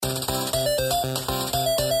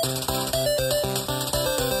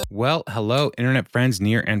Well, hello, internet friends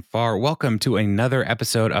near and far. Welcome to another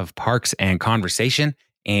episode of Parks and Conversation.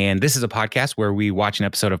 And this is a podcast where we watch an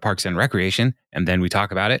episode of Parks and Recreation and then we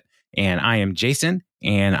talk about it. And I am Jason,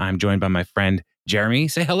 and I'm joined by my friend Jeremy.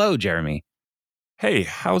 Say hello, Jeremy. Hey,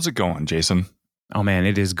 how's it going, Jason? Oh man,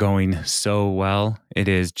 it is going so well. It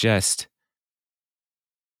is just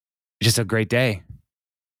a great day.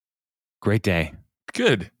 Great day.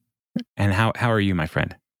 Good. And how are you, my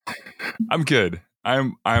friend? I'm good.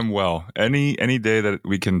 I'm well. Any day that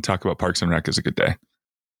we can talk about Parks and Rec is a good day.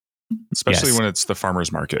 Especially when it's the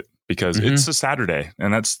farmers market, because it's a Saturday,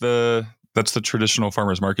 and that's the traditional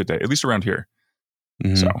farmers market day, at least around here.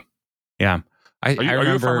 So, yeah. Are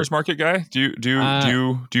you a farmers market guy? Do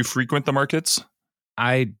you frequent the markets?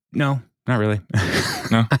 No, not really.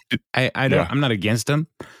 No, I don't. Yeah. I'm not against them.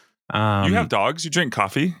 You have dogs. You drink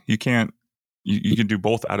coffee. You can do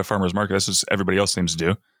both at a farmer's market. That's what everybody else seems to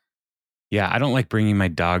do. Yeah, I don't like bringing my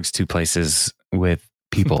dogs to places with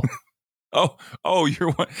people. You're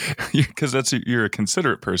a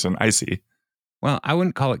considerate person. I see. Well, I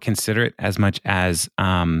wouldn't call it considerate as much as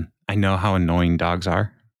I know how annoying dogs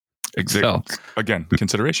are. Exactly. So, again,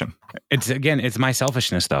 consideration. It's my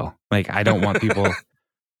selfishness though. Like I don't want people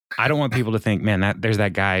to think, man, there's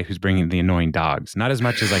that guy who's bringing the annoying dogs. Not as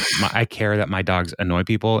much as like I care that my dogs annoy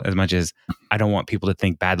people as much as I don't want people to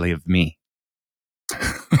think badly of me.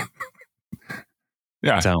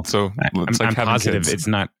 Yeah. So I'm positive kids.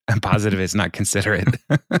 I'm positive it's not considerate.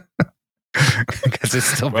 Because it's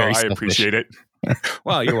still very selfish. I appreciate it.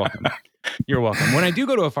 Well, you're welcome. You're welcome. When I do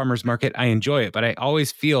go to a farmer's market, I enjoy it, but I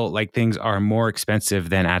always feel like things are more expensive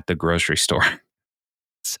than at the grocery store.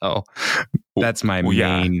 So that's my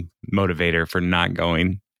main motivator for not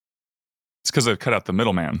going. It's because they've cut out the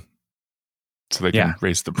middleman. So they can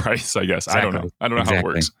raise the price, I guess. Exactly. I don't know how it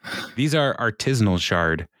works. These are artisanal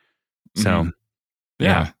shard. So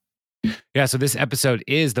yeah. So this episode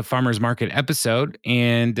is the farmer's market episode,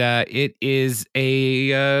 and it is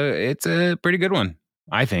it's a pretty good one,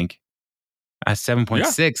 I think.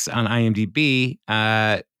 7.6 on IMDb.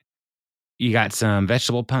 You got some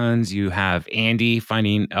vegetable puns. You have Andy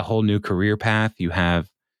finding a whole new career path. You have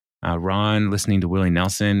Ron listening to Willie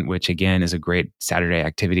Nelson, which again is a great Saturday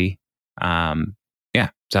activity. So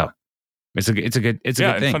it's a good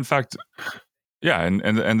thing. Fun fact. Yeah,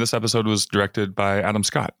 and this episode was directed by Adam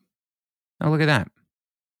Scott. Oh, look at that!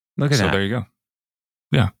 Look at that. So there you go.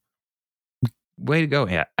 Yeah, way to go,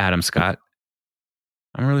 Adam Scott.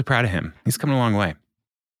 I'm really proud of him. He's coming a long way.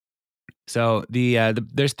 So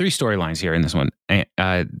there's three storylines here in this one. Ben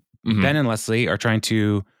and Leslie are trying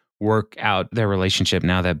to work out their relationship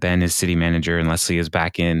now that Ben is city manager and Leslie is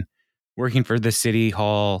back in working for the city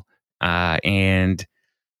hall. And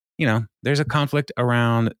there's a conflict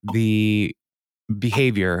around the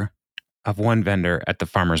behavior of one vendor at the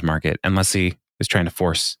farmer's market, and Leslie is trying to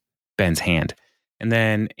force Ben's hand. And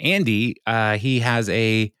then Andy, he has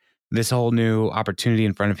this whole new opportunity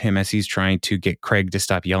in front of him as he's trying to get Craig to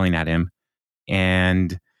stop yelling at him.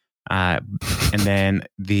 And then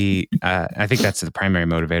I think that's the primary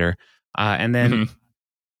motivator. And then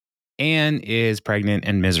Anne is pregnant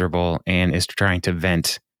and miserable and is trying to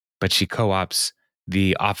vent, but she co-ops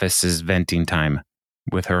the office's venting time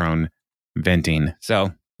with her own venting.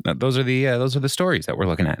 So those are the stories that we're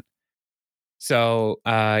looking at. So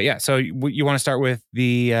so you want to start with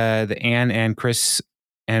the Anne and Chris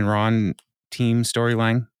and Ron team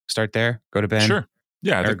storyline? Start there. Go to Ben. Sure.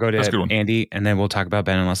 Yeah. Or go to Andy, and then we'll talk about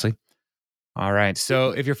Ben and Leslie. All right.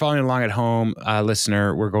 So if you're following along at home,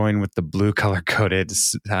 listener, we're going with the blue color coded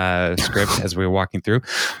script as we're walking through.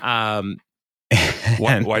 Why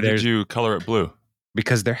did you color it blue?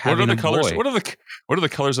 Because they're having what are the colors? What are the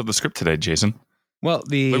colors of the script today, Jason? Well,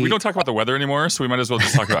 we don't talk about the weather anymore, so we might as well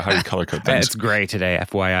just talk about how you color code things. It's gray today,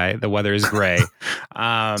 FYI. The weather is gray. So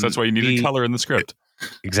that's why you needed color in the script.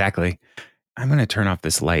 Exactly. I'm going to turn off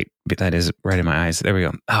this light that is right in my eyes. There we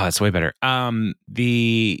go. Oh, it's way better.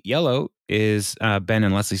 The yellow is Ben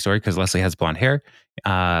and Leslie's story because Leslie has blonde hair.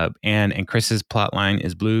 And Chris's plot line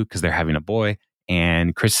is blue because they're having a boy.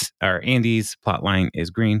 And Andy's plot line is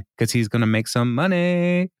green because he's going to make some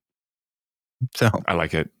money. So I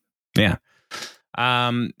like it. Yeah.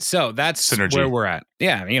 So that's synergy. Where we're at.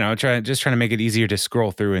 Yeah. Trying to make it easier to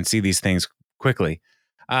scroll through and see these things quickly.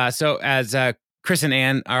 So as Chris and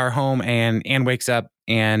Anne are home, and Anne wakes up,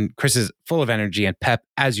 and Chris is full of energy and pep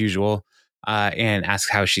as usual, and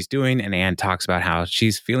asks how she's doing. And Anne talks about how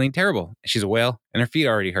she's feeling terrible. She's a whale and her feet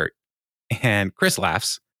already hurt. And Chris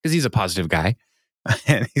laughs because he's a positive guy.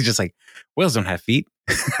 And he's just like, whales don't have feet.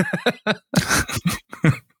 I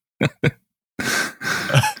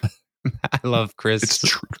love Chris.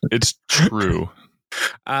 It's true.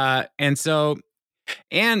 And so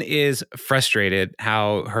Anne is frustrated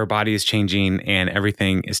how her body is changing and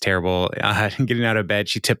everything is terrible. Getting out of bed,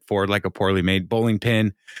 she tipped forward like a poorly made bowling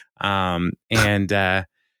pin. And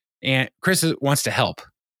Chris wants to help,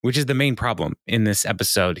 which is the main problem in this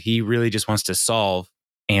episode. He really just wants to solve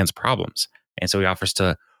Anne's problems. And so he offers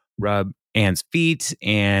to rub Anne's feet,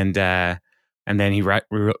 and then he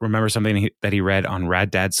remembers something that he read on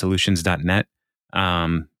raddadsolutions.net,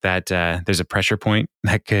 that there's a pressure point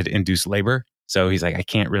that could induce labor. So he's like, I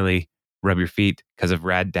can't really rub your feet because of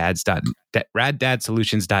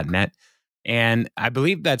raddadsolutions.net. And I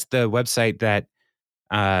believe that's the website that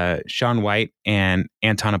Shaun White and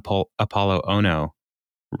Anton Apollo Ono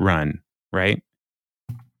run, right?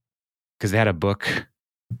 Because they had a book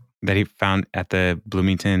that he found at the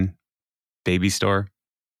Bloomington baby store.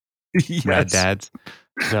 Yes. Rad Dads.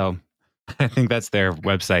 So I think that's their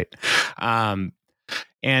website.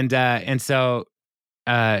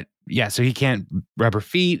 So he can't rub her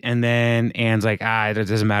feet. And then Anne's like, it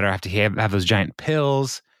doesn't matter. I have to have those giant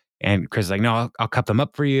pills. And Chris is like, no, I'll cup them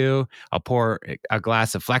up for you. I'll pour a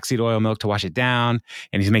glass of flaxseed oil milk to wash it down.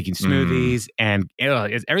 And he's making smoothies. And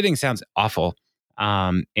everything sounds awful.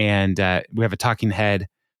 And we have a talking head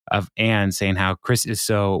of Anne saying how Chris is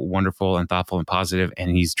so wonderful and thoughtful and positive,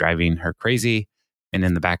 and he's driving her crazy. And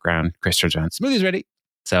in the background, Chris turns around, smoothie's ready.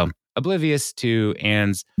 So oblivious to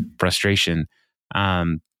Anne's frustration.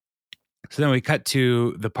 So then we cut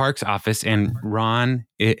to the parks office, and Ron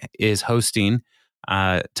is hosting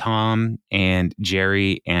Tom and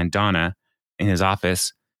Jerry and Donna in his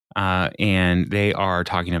office, and they are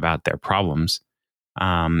talking about their problems.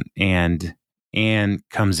 And Anne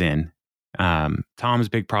comes in. Tom's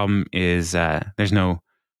big problem is there's no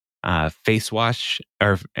face wash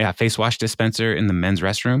dispenser in the men's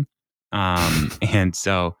restroom, and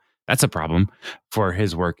so that's a problem for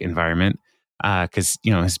his work environment because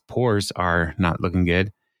his pores are not looking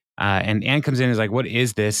good. And Anne comes in and is like, "What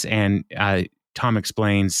is this?" And Tom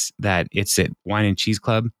explains that it's at Wine and Cheese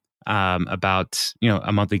Club, about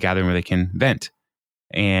a monthly gathering where they can vent,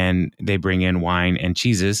 and they bring in wine and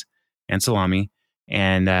cheeses and salami,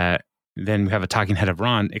 and then we have a talking head of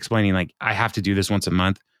Ron explaining, like, I have to do this once a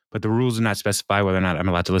month, but the rules do not specify whether or not I'm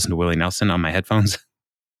allowed to listen to Willie Nelson on my headphones.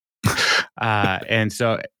 And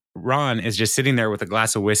so Ron is just sitting there with a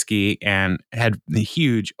glass of whiskey and had the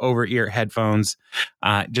huge over-ear headphones,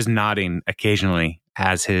 just nodding occasionally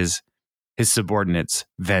as his subordinates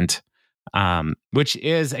vent, which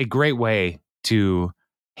is a great way to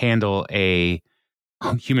handle a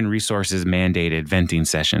human resources mandated venting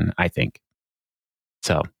session, I think.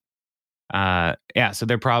 So so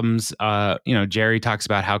their problems, Jerry talks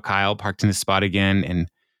about how Kyle parked in his spot again,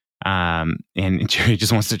 and Jerry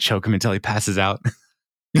just wants to choke him until he passes out.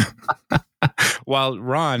 While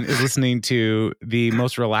Ron is listening to the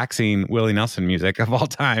most relaxing Willie Nelson music of all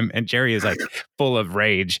time, and Jerry is like full of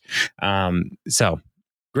rage. So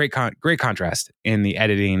great contrast in the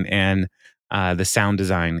editing and the sound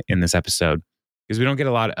design in this episode, because we don't get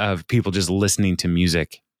a lot of people just listening to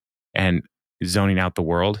music and zoning out the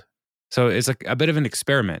world. So it's like a bit of an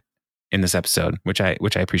experiment in this episode, which I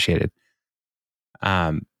appreciated.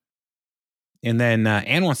 And then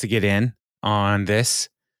Anne wants to get in on this,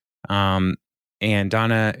 and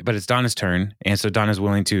but it's Donna's turn, and so Donna's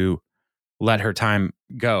willing to let her time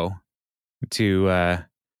go to Anne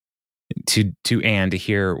to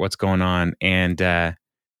hear what's going on, and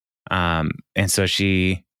so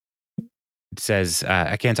she says,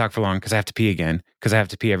 I can't talk for long because I have to pee again, because I have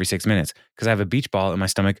to pee every 6 minutes, because I have a beach ball in my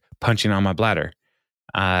stomach punching on my bladder.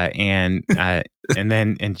 And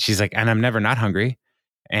she's like, and I'm never not hungry.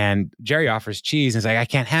 And Jerry offers cheese and is like, I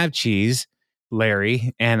can't have cheese,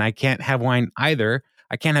 Larry, and I can't have wine either.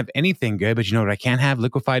 I can't have anything good, but you know what I can have?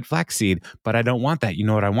 Liquefied flaxseed. But I don't want that. You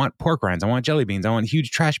know what I want? Pork rinds. I want jelly beans. I want a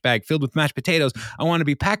huge trash bag filled with mashed potatoes. I want to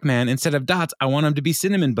be Pac-Man instead of dots. I want them to be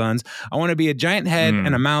cinnamon buns. I want to be a giant head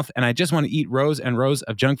and a mouth, and I just want to eat rows and rows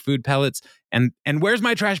of junk food pellets. And where's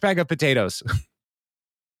my trash bag of potatoes?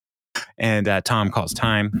 And Tom calls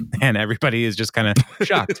time, and everybody is just kind of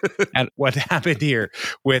shocked at what happened here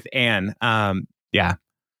with Anne.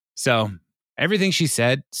 So everything she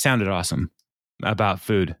said sounded awesome about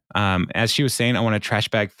food. As she was saying, I want a trash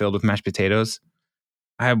bag filled with mashed potatoes.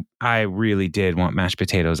 I really did want mashed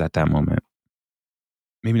potatoes at that moment.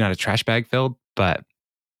 Maybe not a trash bag filled, but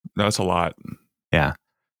that's a lot. Yeah.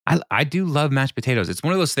 I do love mashed potatoes. It's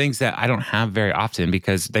one of those things that I don't have very often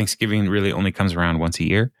because Thanksgiving really only comes around once a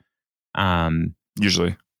year.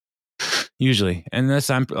 Usually, unless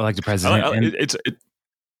I'm elected president.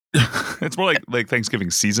 It's more like Thanksgiving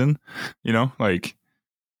season, like.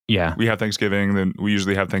 Yeah, we have Thanksgiving, then we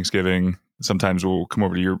usually have Thanksgiving sometimes we'll come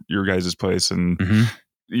over to your guys' place, and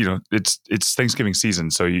you know, it's Thanksgiving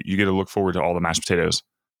season, so you get to look forward to all the mashed potatoes.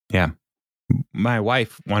 Yeah. My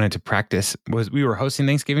wife wanted to practice. We were hosting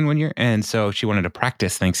Thanksgiving one year, and so she wanted to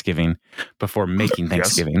practice Thanksgiving before making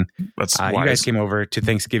Thanksgiving. Yes, that's you guys came over to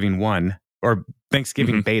Thanksgiving 1 or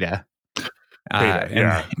Thanksgiving beta.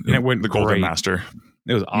 Yeah, and it went the great. Golden Master.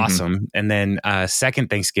 It was awesome. And then second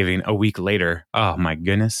Thanksgiving a week later. Oh my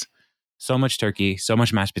goodness, so much turkey, so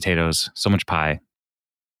much mashed potatoes, so much pie,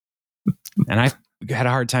 and I had a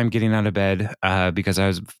hard time getting out of bed because I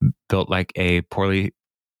was built like a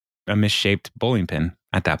misshaped bowling pin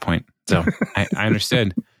at that point. So I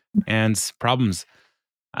understood Anne's problems.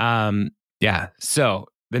 Yeah. So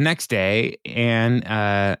the next day,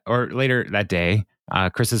 or later that day,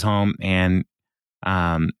 Chris is home, and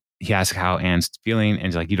he asks how Anne's feeling, and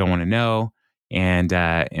he's like, "You don't want to know." And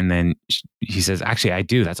then he says, "Actually, I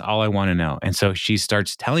do. That's all I want to know." And so she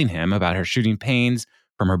starts telling him about her shooting pains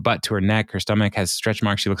from her butt to her neck. Her stomach has stretch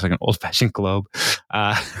marks. She looks like an old-fashioned globe.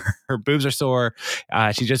 Her boobs are sore.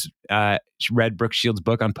 She just read Brooke Shields'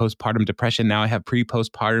 book on postpartum depression. Now I have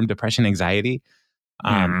pre-postpartum depression anxiety.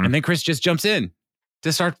 And then Chris just jumps in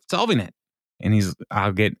to start solving it. And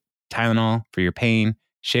I'll get Tylenol for your pain,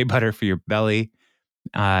 shea butter for your belly,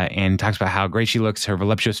 and talks about how great she looks. Her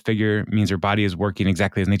voluptuous figure means her body is working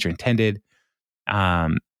exactly as nature intended.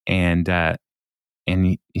 And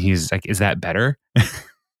he's like, "Is that better?"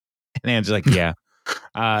 And Anne's like, "Yeah."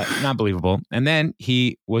 Not believable. And then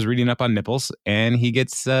he was reading up on nipples, and he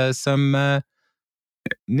gets some a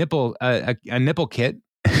nipple kit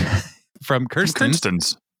from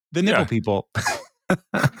Kirsten's, the nipple people.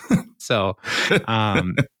 So,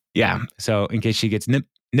 yeah. So in case she gets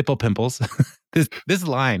nipple pimples, this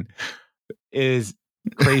line is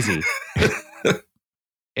crazy.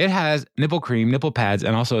 It has nipple cream, nipple pads,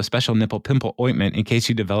 and also a special nipple pimple ointment in case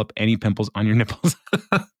you develop any pimples on your nipples.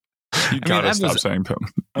 You gotta stop saying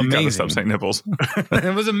pimples. You gotta stop saying nipples.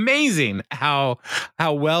 It was amazing how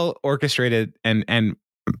well orchestrated, and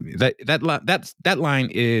that line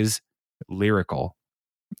is lyrical.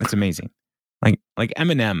 It's amazing. Like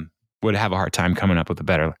Eminem would have a hard time coming up with a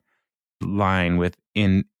better line with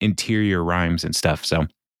interior rhymes and stuff. So,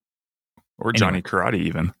 or Johnny Karate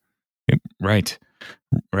even. Right.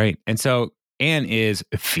 And so Anne is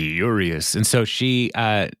furious, and so she's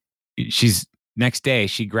next day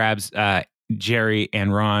she grabs Jerry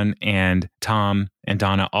and Ron and Tom and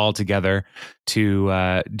Donna all together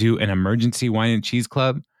to do an emergency wine and cheese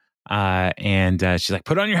club. And she's like,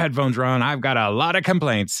 "Put on your headphones, Ron. I've got a lot of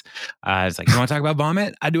complaints." It's like, "You want to talk about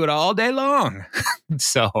vomit? I do it all day long."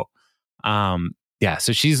 So, yeah.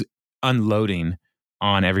 So she's unloading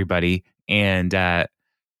on everybody, and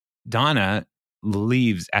Donna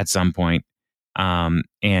leaves at some point,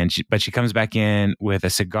 but she comes back in with a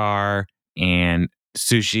cigar and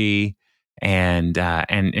sushi, and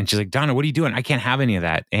she's like, "Donna, what are you doing? I can't have any of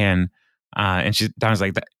that." And Donna's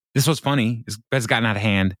like, "This was funny. It's gotten out of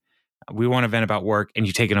hand. We want to vent about work, and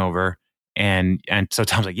you've taken over." And so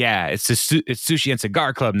Tom's like, "Yeah, it's sushi and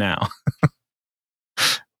cigar club now."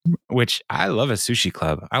 Which I love a sushi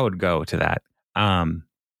club. I would go to that.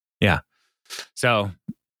 Yeah. So,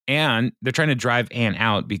 and they're trying to drive Anne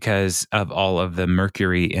out because of all of the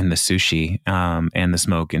mercury in the sushi, and the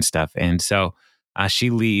smoke and stuff. And so she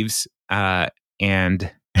leaves, and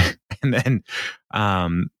then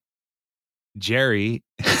Jerry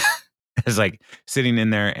is like sitting in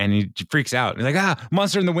there, and he freaks out. He's like,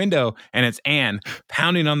 monster in the window. And it's Anne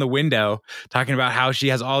pounding on the window, talking about how she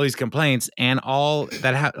has all these complaints, and all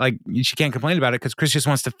that, she can't complain about it because Chris just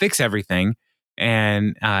wants to fix everything.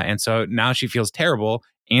 And so now she feels terrible,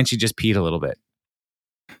 and she just peed a little bit.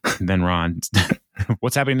 And then Ron,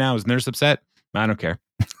 "What's happening now? Is Nurse upset?" "I don't care."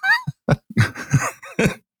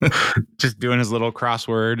 Just doing his little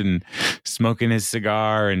crossword and smoking his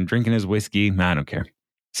cigar and drinking his whiskey. "I don't care."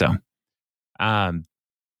 So,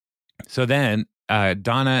 so then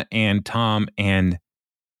Donna and Tom and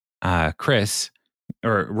Chris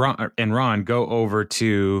or Ron go over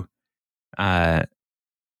to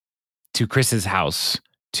Chris's house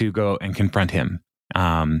to go and confront him,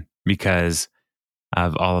 because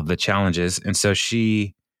of all of the challenges. And so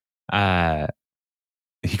he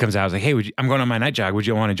comes out, I was like, "Hey, I'm going on my night jog. Would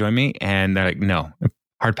you want to join me?" And they're like, "No,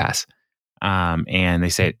 hard pass." And they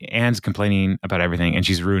say, "Anne's complaining about everything, and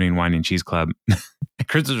she's ruining Wine and Cheese Club."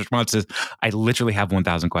 Chris's response is, "I literally have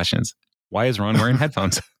 1,000 questions. Why is Ron wearing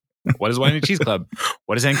headphones? What is Wine and Cheese Club?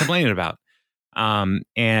 What is Anne complaining about?"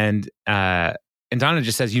 And Donna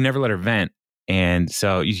just says, "You never let her vent. And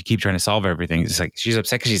so you keep trying to solve everything." It's like, she's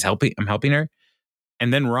upset because I'm helping her.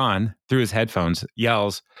 And then Ron, through his headphones,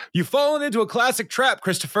 yells, "You've fallen into a classic trap,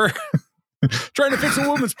 Christopher." Trying to fix a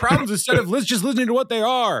woman's problems instead of just listening to what they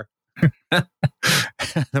are.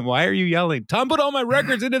 Why are you yelling? Tom, put all my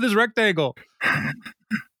records into this rectangle.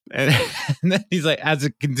 And then he's like, as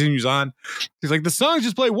it continues on, he's like, the songs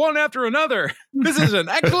just play one after another. This is an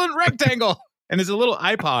excellent rectangle. And it's a little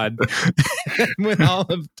iPod with all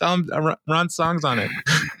of Ron's songs on it.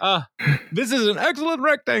 This is an excellent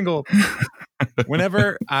rectangle.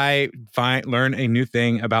 Whenever I learn a new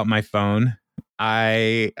thing about my phone,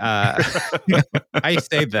 I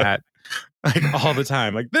save that like all the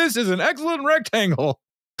time. Like, this is an excellent rectangle.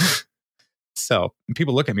 So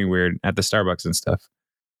people look at me weird at the Starbucks and stuff.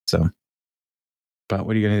 So, but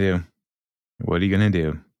what are you gonna do? What are you gonna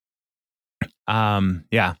do?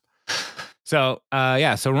 Yeah. So,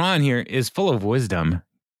 so Ron here is full of wisdom,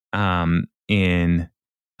 in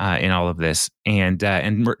all of this, and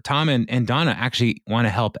Tom and Donna actually want to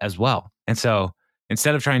help as well. And so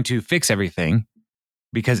instead of trying to fix everything,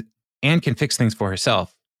 because Anne can fix things for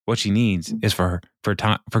herself, what she needs is for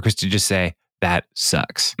Chris to just say, that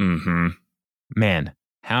sucks. Mm-hmm. Man,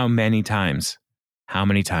 how many times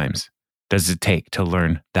does it take to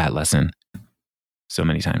learn that lesson? So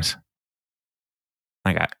many times.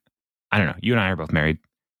 Like, I don't know. You and I are both married.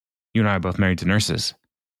 You and I are both married to nurses.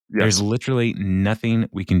 Yes. There's literally nothing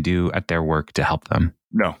we can do at their work to help them.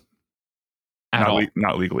 No. At all.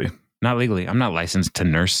 Not legally. Not legally. I'm not licensed to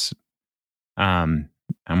nurse.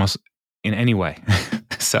 Almost in any way.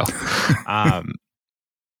 So,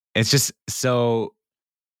 it's just so,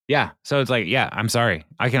 yeah. So it's like, yeah, I'm sorry.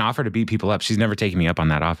 I can offer to beat people up. She's never taken me up on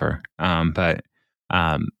that offer. But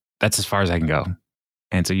that's as far as I can go.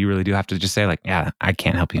 And so you really do have to just say, like, yeah, I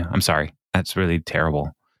can't help you. I'm sorry. That's really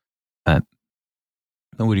terrible. But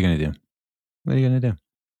what are you going to do? What are you going to do?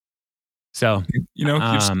 So, you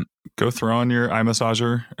just go throw on your eye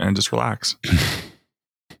massager and just relax.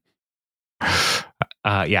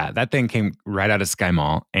 Yeah, that thing came right out of Sky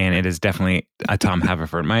Mall, and it is definitely a Tom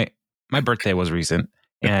Haverford. My birthday was recent,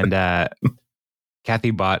 and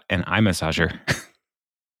Kathy bought an eye massager.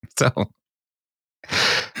 So,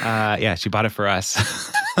 yeah, she bought it for us.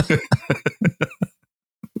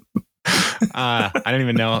 I don't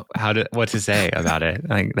even know what to say about it.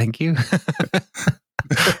 Like, thank you.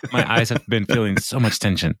 My eyes have been feeling so much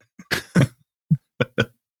tension.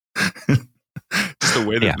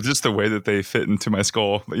 Just the way that they fit into my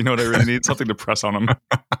skull. You know what I really need? Something to press on them.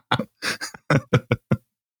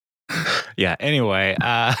 Yeah. Anyway,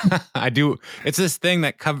 I do. It's this thing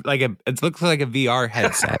that it looks like a VR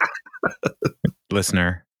headset,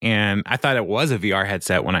 listener. And I thought it was a VR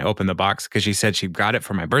headset when I opened the box because she said she got it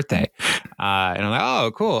for my birthday. And I'm like,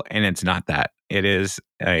 oh, cool. And it's not that. It is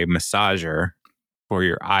a massager for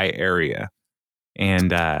your eye area.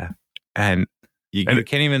 And you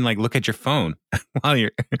can't even like look at your phone while you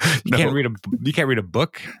can't read a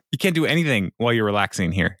book. You can't do anything while you're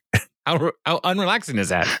relaxing here. How unrelaxing is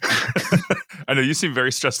that? I know you seem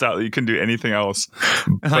very stressed out that you couldn't do anything else.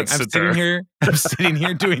 Like, I'm sitting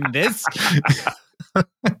here doing this.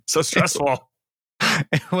 So stressful.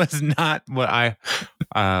 It was not what I.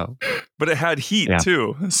 But it had heat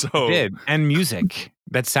too. So it did, and music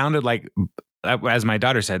that sounded like, as my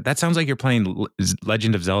daughter said, that sounds like you're playing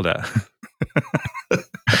Legend of Zelda.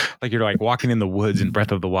 Like you're like walking in the woods in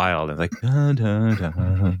Breath of the Wild. It's like, da, da, da.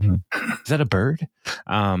 Is that a bird?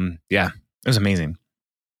 Yeah, it was amazing.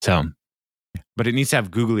 So, but it needs to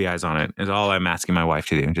have googly eyes on it. Is all I'm asking my wife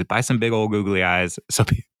to do. Just buy some big old googly eyes.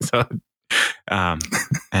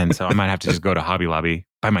 And so I might have to just go to Hobby Lobby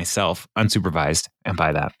by myself, unsupervised, and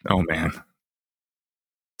buy that. Oh man.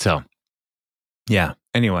 So, yeah.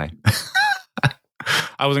 Anyway,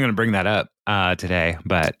 I wasn't going to bring that up today,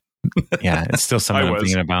 but yeah, it's still something I'm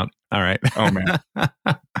thinking about. All right. Oh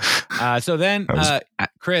man. So then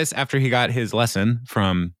Chris, after he got his lesson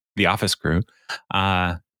from the office crew,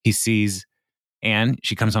 he sees Anne.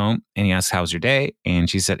 She comes home and he asks, "How's your day?" And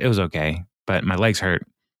she said, "It was okay, but my legs hurt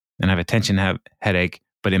and I have a tension headache,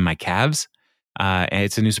 but in my calves. And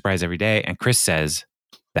it's a new surprise every day." And Chris says,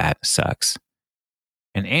 "That sucks."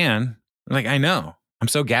 And Anne, like, I know. I'm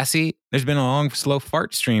so gassy. There's been a long, slow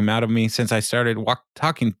fart stream out of me since I started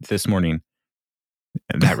talking this morning.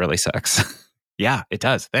 And that really sucks. Yeah, it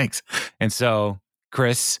does. Thanks. And so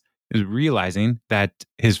Chris is realizing that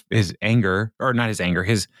his anger, or not his anger,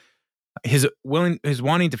 his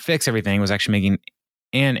wanting to fix everything was actually making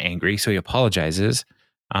Anne angry. So he apologizes.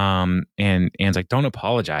 And Anne's like, "Don't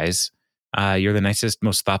apologize. You're the nicest,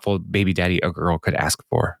 most thoughtful baby daddy a girl could ask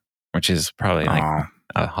for," which is probably like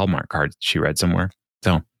a Hallmark card she read somewhere.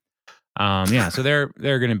 So, yeah, so they're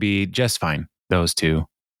going to be just fine, those two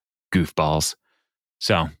goofballs.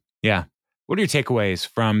 So, yeah, what are your takeaways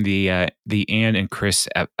from the Anne and Chris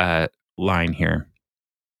line here?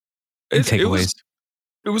 It was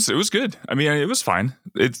good. I mean, it was fine.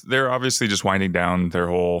 They're obviously just winding down their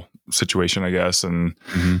whole situation, I guess, and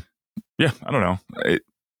yeah, I don't know. It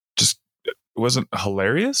wasn't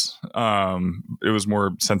hilarious. It was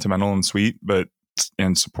more sentimental and sweet,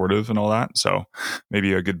 and supportive and all that. So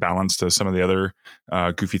maybe a good balance to some of the other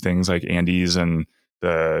goofy things like Andy's and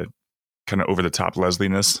the kind of over the top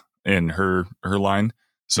Leslie-ness in her line.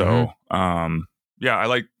 So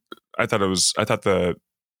yeah, I thought the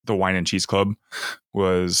Wine and Cheese Club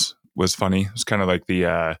was funny. It was kind of like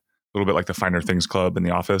the little bit like the Finer Things Club in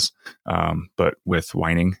The Office, but with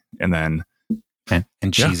whining and then and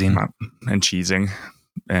cheesing and cheesing.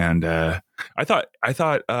 And I thought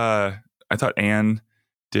Anne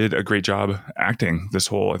did a great job acting this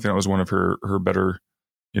whole. I think it was one of her better,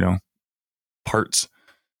 parts.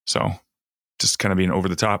 So just kind of being over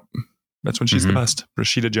the top. That's when she's the best.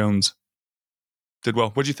 Rashida Jones did well.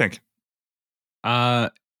 What'd you think?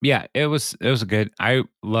 Yeah, it was good. I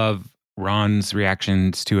love Ron's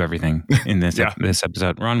reactions to everything in this this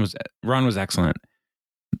episode. Ron was excellent,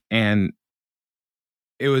 and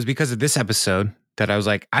it was because of this episode that I was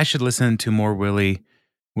like, I should listen to more Willie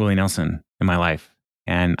Nelson in my life,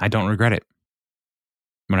 and I don't regret it.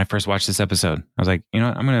 When I first watched this episode, I was like, you know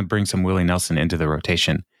what? I'm going to bring some Willie Nelson into the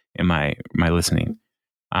rotation in my listening,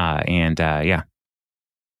 and yeah,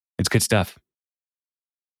 it's good stuff.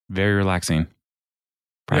 Very relaxing.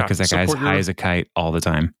 Probably because that guy's high as a kite all the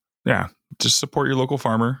time. Yeah. Just support your local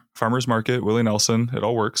farmer's market, Willie Nelson. It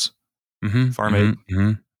all works. Farm Aid.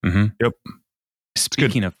 Yep.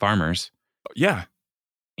 Speaking of farmers. Yeah.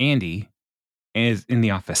 Andy is in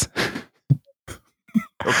the office.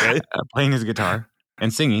 Okay. Playing his guitar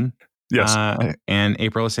and singing. Yes. And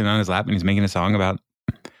April is sitting on his lap and he's making a song about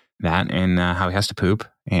that and how he has to poop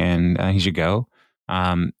and he should go.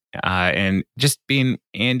 And just being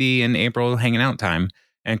Andy and April hanging out time.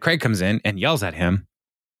 And Craig comes in and yells at him,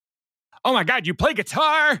 "Oh my God, you play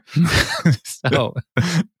guitar!" So,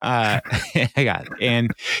 yeah,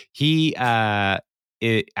 and he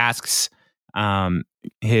asks,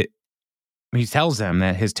 he tells them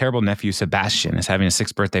that his terrible nephew Sebastian is having a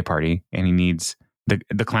 6th birthday party, and he needs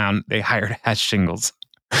the clown they hired has shingles.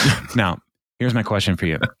 Now, here's my question for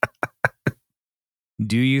you: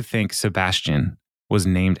 do you think Sebastian was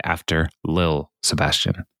named after Lil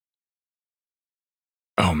Sebastian?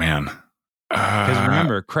 Oh man, because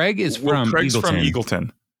remember, Craig's from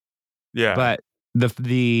Eagleton. Yeah, but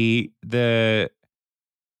the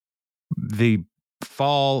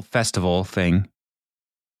fall festival thing,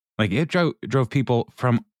 like it drove people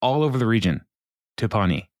from all over the region to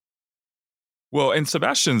Pawnee. Well, and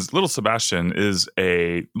Little Sebastian is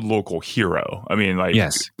a local hero. I mean, like,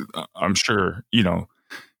 yes, I'm sure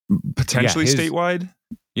potentially statewide.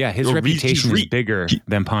 Yeah, his reputation is bigger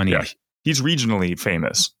than Pawnee. Yeah. He's regionally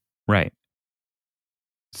famous. Right.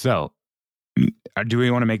 So, do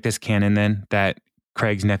we want to make this canon then that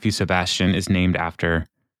Craig's nephew Sebastian is named after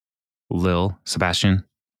Lil Sebastian?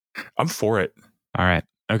 I'm for it. All right.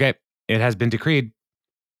 Okay. It has been decreed.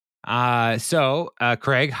 So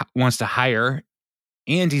Craig wants to hire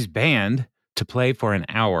Andy's band to play for an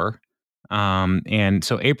hour. And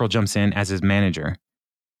so April jumps in as his manager.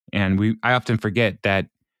 And I often forget that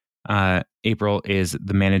April is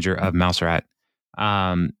the manager of Mouse Rat.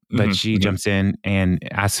 But she jumps in and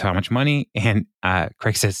asks how much money, and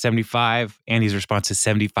Craig says 75. Andy's response is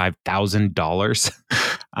 $75,000.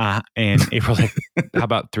 And April's like, how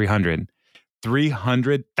about 300?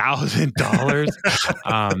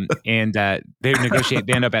 $300,000. And they negotiate.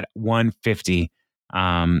 They end up at 150.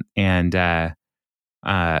 And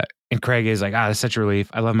Craig is like, that's such a relief.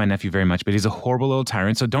 I love my nephew very much, but he's a horrible little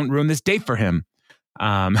tyrant. So don't ruin this date for him.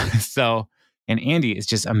 And Andy is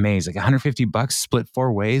just amazed. Like $150 split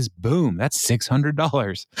 4 ways. Boom. That's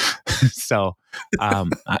 $600. So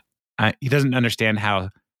he doesn't understand how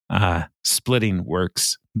splitting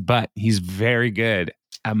works, but he's very good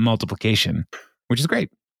at multiplication, which is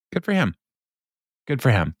great. Good for him. Good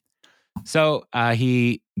for him. So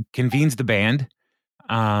he convenes the band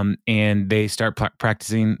and they start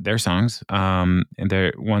practicing their songs. And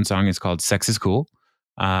their one song is called Sex is Cool.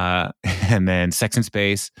 And then Sex in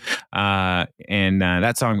Space. And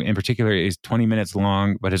that song in particular is 20 minutes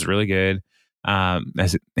long, but it's really good.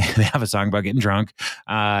 They have a song about getting drunk.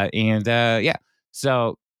 Yeah.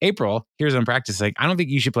 So April hears them practice, like, I don't think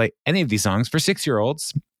you should play any of these songs for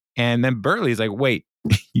 6-year-olds. And then Burley's like, wait,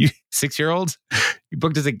 you 6-year-olds? You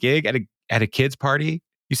booked as a gig at a kid's party?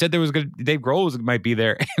 You said there was Dave Grohl might be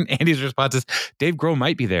there. And Andy's response is, Dave Grohl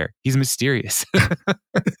might be there. He's mysterious.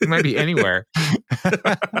 He might be anywhere.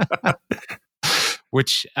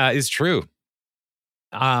 Which is true.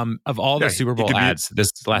 Of all the Super Bowl ads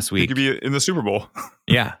this last week, he could be in the Super Bowl.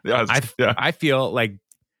 Yeah, I feel like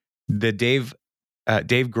the Dave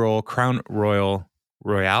Grohl Crown Royal.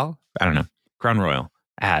 I don't know, Crown Royal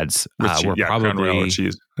ads were probably Crown Royal with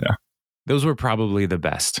cheese. Yeah, those were probably the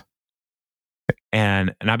best.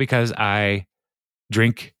 And not because I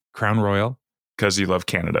drink Crown Royal, because you love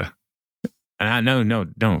Canada. No,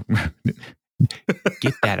 don't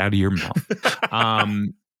get that out of your mouth.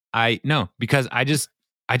 Because I just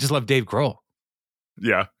love Dave Grohl.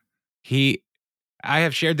 Yeah, I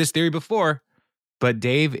have shared this theory before, but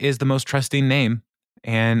Dave is the most trusting name,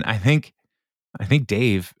 and I think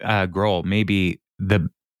Dave Grohl may be the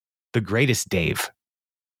greatest Dave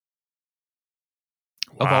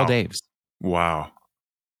of all Daves. Wow.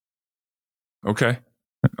 Okay.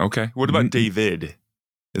 What about David?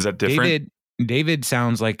 Is that different? David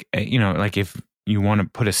sounds like, like if you want to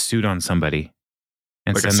put a suit on somebody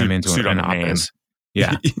and like send them into an office.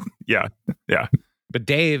 Yeah. Yeah. But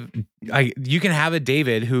Dave, you can have a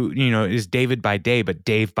David who, is David by day, but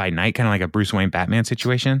Dave by night, kind of like a Bruce Wayne Batman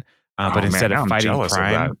situation. But instead of fighting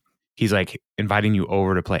crime, he's like inviting you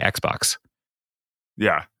over to play Xbox.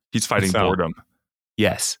 Yeah. He's fighting boredom.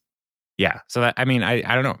 Yes. Yeah. So that, I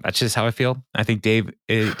don't know. That's just how I feel. I think Dave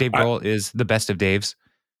Grohl is the best of Daves.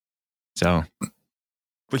 So,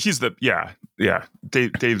 but he's Dave's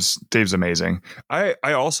amazing. I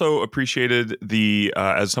also appreciated the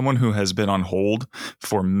as someone who has been on hold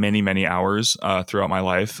for many, many hours throughout my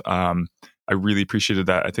life. I really appreciated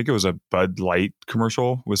that. I think it was a Bud Light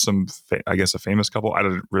commercial with some, a famous couple. I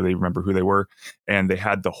don't really remember who they were, and they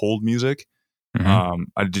had the hold music.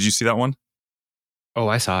 Mm-hmm. Did you see that one? Oh,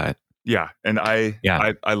 I saw it. Yeah, and I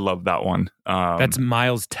love that one. That's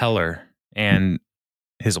Miles Teller and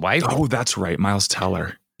his wife. Oh, that's right, Miles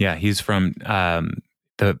Teller. Yeah, he's from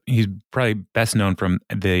he's probably best known from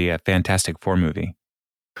the Fantastic Four movie.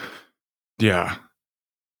 Yeah.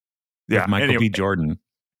 With Michael B. Jordan.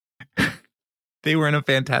 They were in a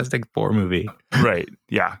Fantastic Four movie. Right.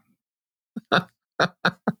 Yeah. It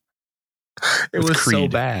was so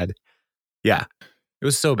bad. Yeah. It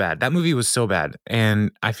was so bad. That movie was so bad. And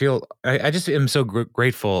I feel, I just am so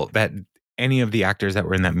grateful that any of the actors that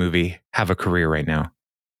were in that movie have a career right now.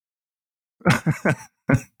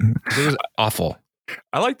 It was awful.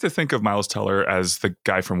 I like to think of Miles Teller as the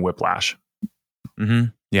guy from Whiplash. Mm-hmm.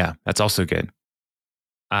 Yeah, that's also good.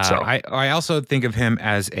 I also think of him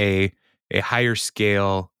as a higher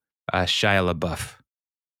scale Shia LaBeouf.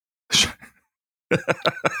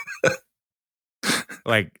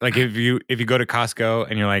 like if you go to Costco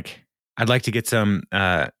and you're like, I'd like to get some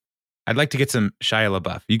Shia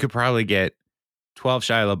LaBeouf. You could probably get 12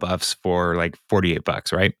 Shia LaBeoufs for like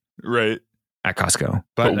 $48, right? Right. At Costco.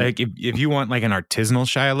 But like if you want like an artisanal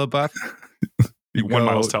Shia LaBeouf, you want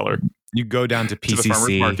Miles Teller. You go down to PCC. To the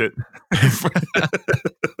farmer's market.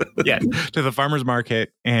 Yeah, to the farmer's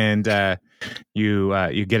market, and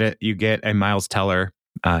you get a Miles Teller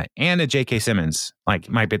and a J.K. Simmons. Like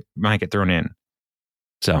might get thrown in.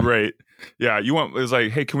 So right, yeah. It was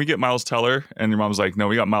like, hey, can we get Miles Teller? And your mom's like, no,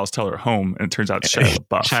 we got Miles Teller at home, and it turns out it's Shia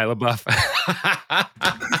LaBeouf. Shia LaBeouf.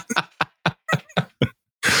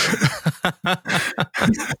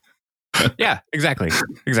 Yeah, exactly.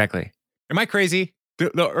 Am I crazy?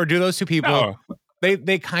 Do those two people? No.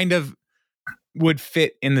 They kind of would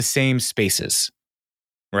fit in the same spaces,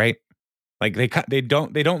 right? Like they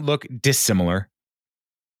don't look dissimilar,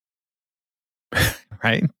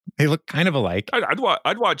 right? They look kind of alike. I'd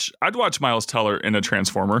watch Miles Teller in a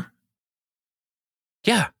Transformer.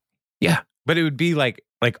 Yeah, but it would be like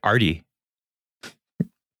Artie.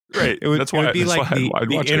 Right. It would be like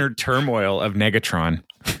the inner turmoil of Negatron.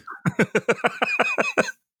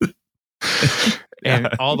 And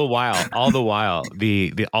all the while,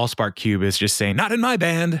 the Allspark Cube is just saying, "Not in my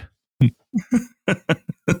band."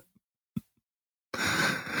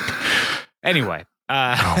 Anyway,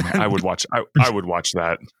 I would watch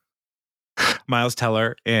that. Miles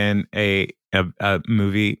Teller in a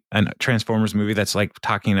movie, a Transformers movie that's like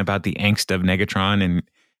talking about the angst of Negatron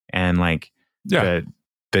and like the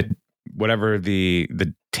whatever the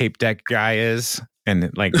tape deck guy is,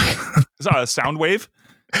 and like is that a Soundwave?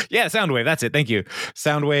 Yeah, Soundwave. That's it. Thank you.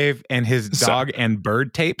 Soundwave and his dog and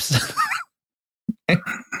bird tapes. They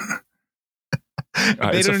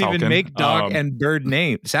don't even make dog and bird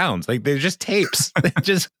sounds. Like they're just tapes. They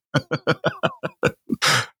just.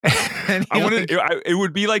 It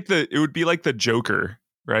would be like the Joker,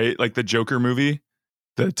 right? Like the Joker movie,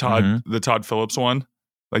 the Todd Phillips one.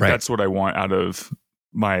 Like That's what I want out of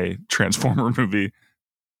my Transformer movie.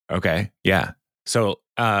 Okay. Yeah. So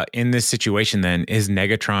in this situation, then, is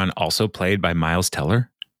Negatron also played by Miles Teller?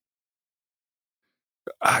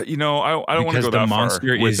 I don't want to go that far. The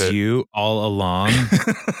monster is you all along.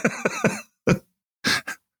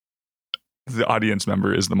 The audience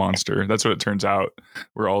member is the monster. That's what it turns out.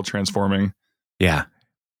 We're all transforming. Yeah.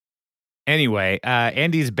 Anyway,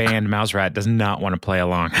 Andy's band Mouse Rat does not want to play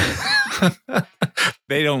along.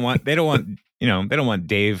 They don't want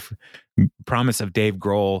Dave, promise of Dave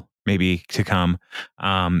Grohl maybe to come.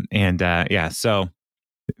 So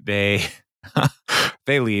they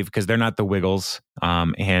leave because they're not the Wiggles.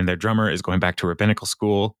 And their drummer is going back to rabbinical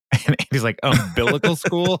school. And Andy's like, umbilical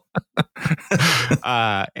school.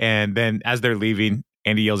 And then as they're leaving,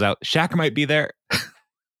 Andy yells out, Shaq might be there.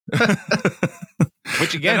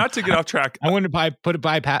 Which again, not to get off track, I wouldn't put it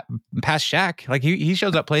by past Shaq. Like he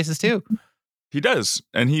shows up places too. He does,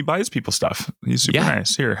 and he buys people stuff. He's super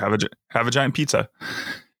nice. Here, have a giant pizza.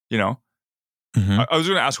 Mm-hmm. I was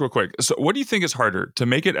going to ask real quick. So, what do you think is harder, to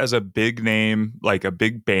make it as a big name, like a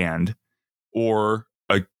big band, or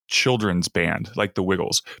a children's band like the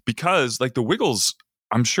Wiggles? Because like the Wiggles,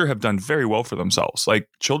 I'm sure have done very well for themselves. Like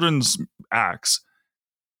children's acts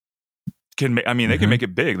can they can make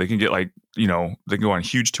it big. They can get they can go on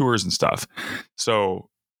huge tours and stuff. So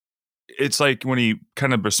it's like when he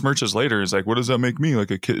kind of besmirches later, is like, what does that make me,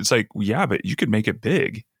 like a kid? It's like, yeah, but you could make it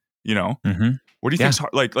big, Mm-hmm. What do you think's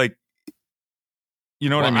hard? Like, you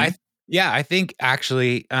know what I mean? I think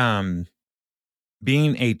actually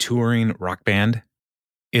being a touring rock band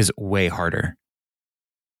is way harder.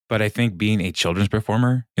 But I think being a children's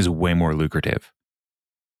performer is way more lucrative.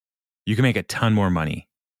 You can make a ton more money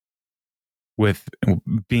with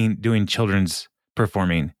doing children's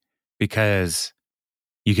performing, because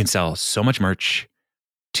you can sell so much merch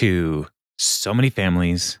to so many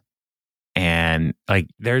families, and like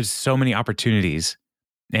there's so many opportunities.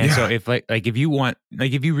 And so if if you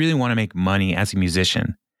really want to make money as a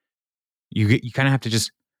musician, you kind of have to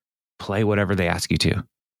just play whatever they ask you to.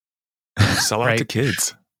 Sell out to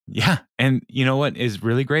kids. Yeah. And you know what is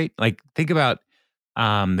really great? Like think about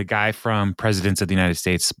the guy from Presidents of the United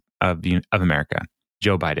States of America,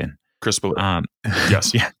 Joe Biden. Chris Ballou.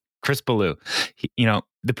 Yes. Yeah. Chris Ballou.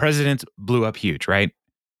 The president blew up huge, right?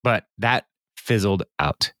 But that fizzled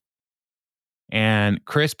out. And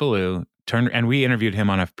Chris Ballou and we interviewed him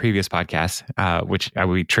on a previous podcast, which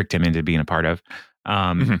we tricked him into being a part of.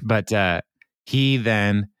 But he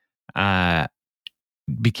then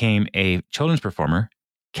became a children's performer,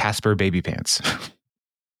 Casper Baby Pants.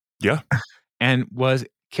 Yeah. And was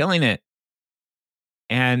killing it.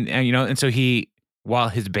 And so while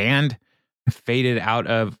his band faded out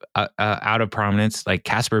of prominence, like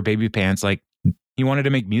Casper Baby Pants, like he wanted to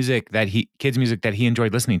make kids music that he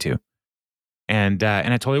enjoyed listening to. And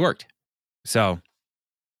it totally worked. So,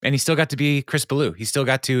 and he still got to be Chris Ballou. He still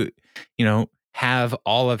got to, have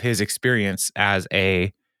all of his experience as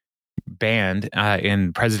a band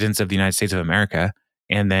in Presidents of the United States of America,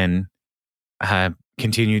 and then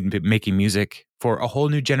continued making music for a whole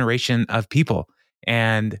new generation of people.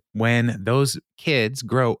 And when those kids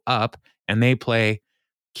grow up and they play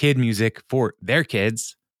kid music for their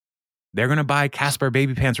kids, they're going to buy Casper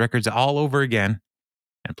Baby Pants records all over again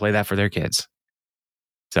and play that for their kids.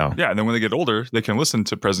 So yeah, and then when they get older, they can listen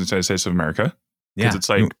to Presidents of the United States of America, because it's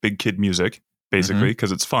like big kid music, basically,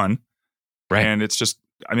 because it's fun. Right. And it's just,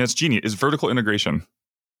 it's genius. It's vertical integration.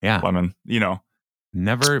 Yeah. Lemon,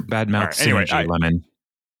 Never badmouth synergy, Lemon.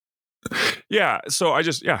 Yeah. So I was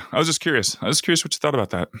just curious. I was curious what you thought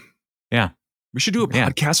about that. Yeah. We should do a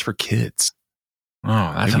podcast for kids. Oh,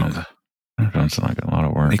 that sounds like a lot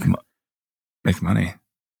of work. Make money.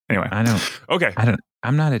 Anyway. I know. Okay.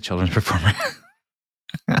 I'm not a children's performer.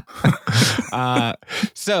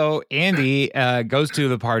 So Andy goes to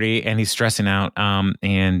the party and he's stressing out.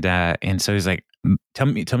 And so he's like, tell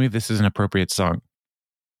me if this is an appropriate song.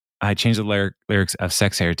 I changed the lyrics of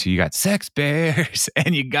Sex Hair to "You got sex bears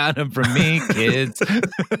and you got them from me, kids."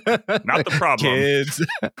 Not the problem. Kids.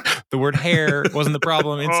 The word hair wasn't the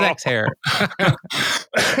problem in Sex Hair. So I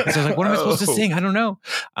was like, what am I supposed to sing? I don't know.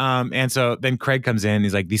 And so then Craig comes in.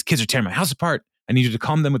 He's like, these kids are tearing my house apart. I need you to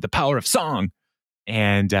calm them with the power of song.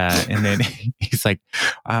 And then he's like,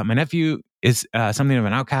 my nephew is something of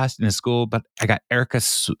an outcast in his school, but I got Erica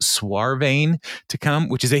Swarvane to come,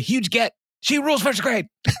 which is a huge get. She rules first grade.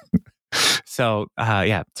 So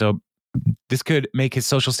this could make his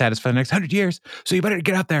social status for the next 100 years. So you better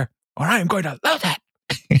get out there or I am going to lose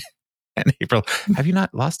it. And April, have you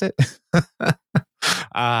not lost it?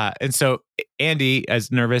 And so Andy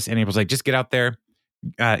is nervous and April's like, just get out there.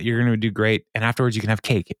 You're going to do great. And afterwards you can have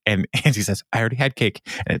cake. And Andy says, I already had cake.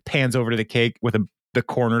 And it pans over to the cake with the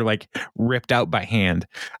corner like ripped out by hand.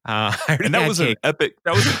 And that was an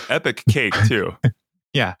epic cake too.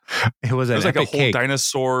 Yeah, it was like a whole cake.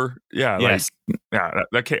 dinosaur. Yeah, yes,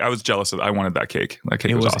 that cake. I was jealous of. I wanted that cake. That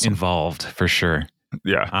cake was awesome. Involved for sure.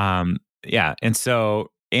 Yeah. Yeah, and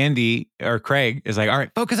so Andy or Craig is like, "All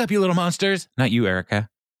right, focus up, you little monsters." Not you, Erica.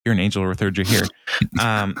 You're an angel or third. You're here.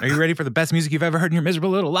 Are you ready for the best music you've ever heard in your miserable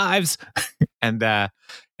little lives? And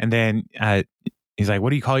then he's like,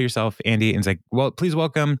 "What do you call yourself, Andy?" And he's like, "Well, please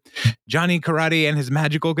welcome Johnny Karate and his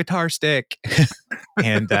magical guitar stick."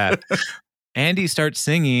 And Andy starts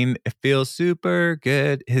singing, "It feels super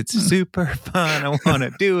good. It's super fun. I want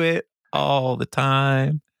to do it all the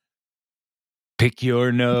time. Pick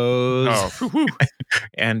your nose." Oh,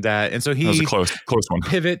 and so he that was a close one.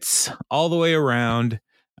 Pivots all the way around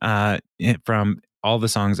from all the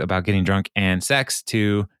songs about getting drunk and sex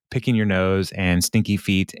to picking your nose and stinky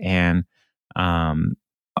feet and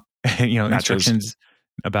instructions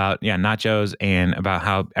about nachos and about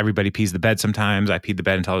how everybody pees the bed sometimes. I peed the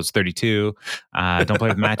bed until I was 32. Don't play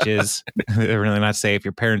with matches. They're really not safe.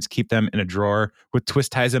 Your parents keep them in a drawer with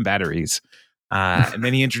twist ties and batteries. And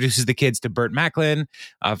then he introduces the kids to Burt Macklin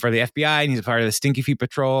for the FBI, and he's a part of the Stinky Feet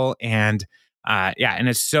Patrol. And and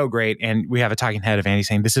it's so great. And we have a talking head of Andy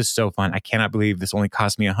saying, "This is so fun. I cannot believe this only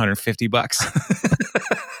cost me $150."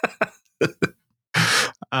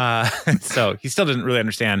 So he still doesn't really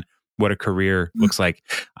understand what a career looks like.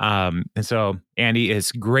 And so Andy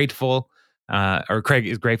is grateful, or Craig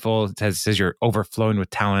is grateful, says you're overflowing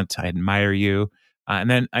with talent. I admire you. And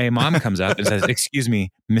then a mom comes up and says, "Excuse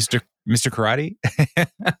me, Mr. Karate,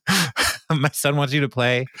 my son wants you to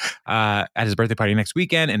play at his birthday party next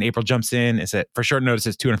weekend." And April jumps in and said, for short notice,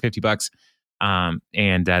 it's $250. And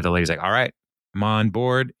the lady's like, "All right, I'm on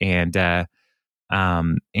board." So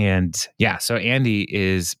Andy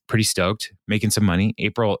is pretty stoked, making some money.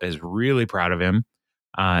 April is really proud of him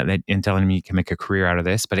and telling him he can make a career out of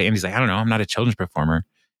this. But Andy's like, "I don't know, I'm not a children's performer."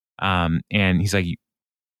 And he's like,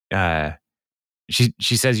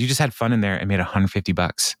 she says, "You just had fun in there and made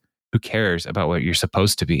 $150. Who cares about what you're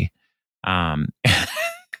supposed to be?" And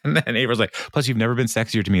then April's like, "Plus, you've never been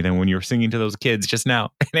sexier to me than when you were singing to those kids just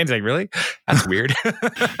now." And Andy's like, "Really? That's weird."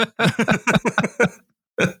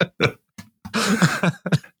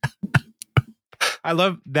 I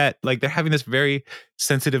love that, like, they're having this very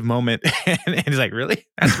sensitive moment, and he's like, "Really?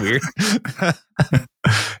 That's weird."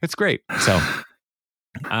 It's great. So,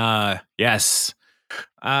 yes,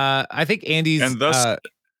 I think Andy's, and thus,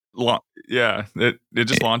 it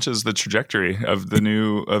just launches the trajectory of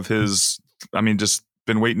his. I mean, just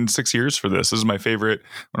been waiting 6 years for this. This is one of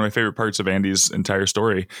my favorite parts of Andy's entire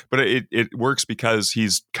story. But it works because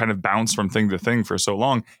he's kind of bounced from thing to thing for so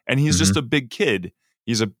long, and he's just a big kid.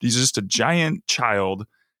 He's just a giant child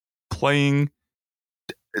playing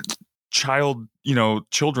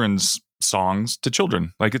children's songs to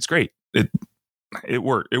children. Like, it's great. It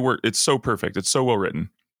worked. It's so perfect. It's so well written.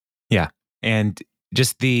 Yeah. And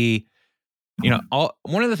just one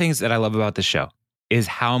of the things that I love about the show is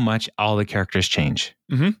how much all the characters change.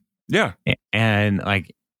 Mm-hmm. Yeah. And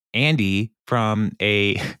like Andy from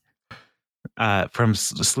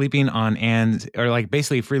sleeping on Anne, or like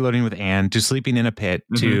basically freeloading with Anne, to sleeping in a pit,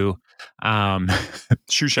 to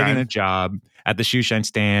shoe shine, getting a job at the shoe shine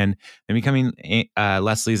stand, then becoming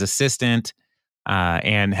Leslie's assistant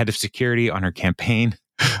and head of security on her campaign,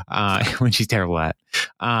 when she's terrible at.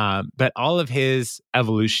 But all of his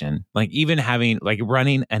evolution, like even having, like,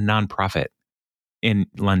 running a nonprofit in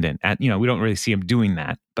London, we don't really see him doing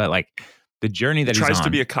that, but like the journey that he tries on,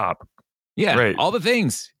 to be a cop. Yeah, right. All the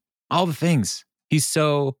things. He's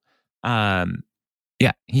so,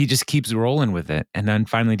 he just keeps rolling with it. And then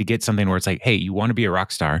finally to get something where it's like, hey, you want to be a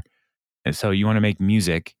rock star, and so you want to make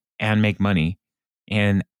music and make money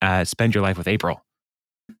and spend your life with April.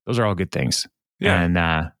 Those are all good things.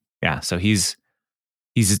 Yeah. And so he's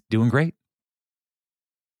doing great.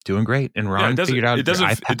 And Ron figured out it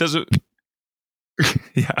doesn't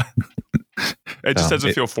yeah. It just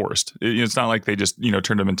doesn't feel forced. It's not like they just,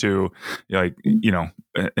 turned him into an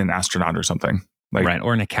astronaut or something. Like, right.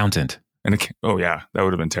 Or an accountant. Oh yeah, that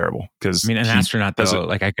would have been terrible. Because an astronaut, though,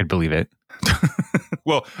 like, I could believe it.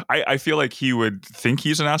 Well, I feel like he would think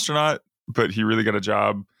he's an astronaut, but he really got a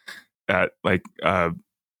job at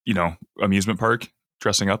amusement park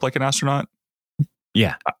dressing up like an astronaut.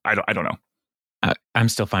 Yeah. I don't know. I'm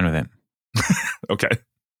still fine with it. Okay.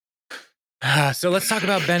 So let's talk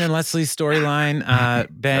about Ben and Leslie's storyline.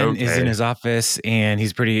 Ben is in his office, and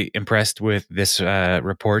he's pretty impressed with this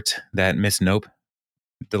report that Miss Nope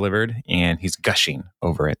delivered, and he's gushing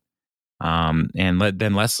over it.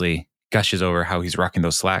 Then Leslie gushes over how he's rocking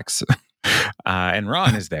those slacks. And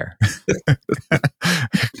Ron is there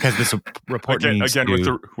because this report needs again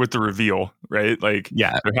to, with the reveal, right? Like,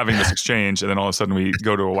 yeah, they're having this exchange, and then all of a sudden we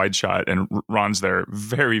go to a wide shot, and Ron's there,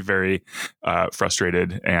 very, very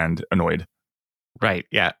frustrated and annoyed. Right.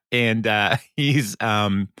 Yeah. And he just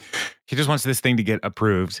wants this thing to get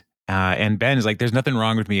approved. And Ben is like, "There's nothing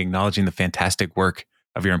wrong with me acknowledging the fantastic work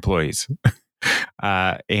of your employees."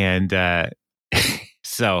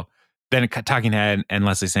 So then Talking Head and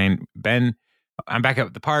Leslie saying, "Ben, I'm back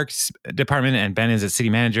at the parks department, and Ben is a city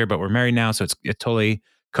manager, but we're married now, so it's totally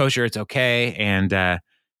kosher. It's okay." And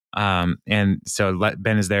so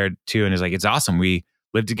Ben is there too, and is like, "It's awesome. We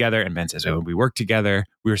live together." And Ben says, "Oh, we work together.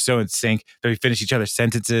 We were so in sync that we finish each other's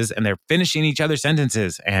sentences," and they're finishing each other's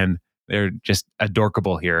sentences, and they're just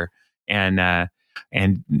adorable here. And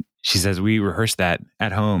she says, "We rehearsed that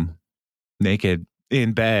at home, naked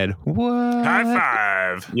in bed." What? High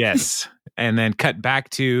five. Yes. And then cut back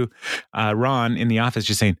to Ron in the office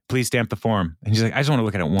just saying, "Please stamp the form." And she's like, "I just want to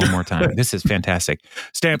look at it one more time. This is fantastic.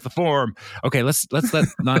 Stamp the form." Okay, let's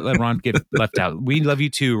not let Ron get left out. "We love you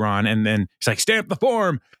too, Ron." And then she's like, "Stamp the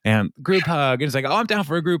form," and group hug. And it's like, "Oh, I'm down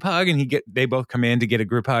for a group hug." And they both come in to get a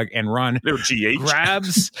group hug, and Ron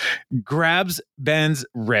grabs Ben's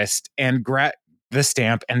wrist and grab the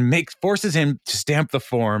stamp and forces him to stamp the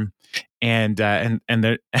form. And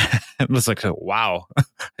they're it's like, wow, I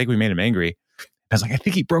think we made him angry. I was like, "I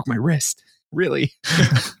think he broke my wrist." Really?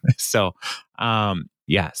 So,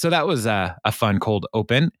 so that was a fun cold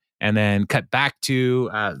open. And then cut back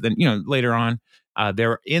to later on,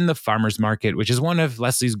 they're in the farmers market, which is one of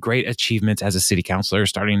Leslie's great achievements as a city councilor,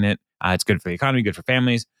 starting it. It's good for the economy, good for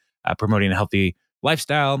families, promoting a healthy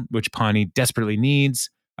lifestyle, which Pawnee desperately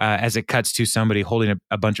needs. As it cuts to somebody holding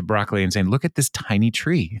a bunch of broccoli and saying, "Look at this tiny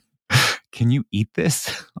tree. Can you eat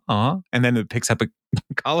this?" Aw. And then it picks up a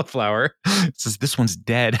cauliflower. It says, "This one's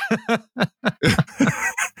dead."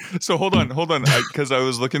 So hold on, because I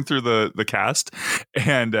was looking through the cast,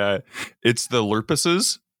 and it's the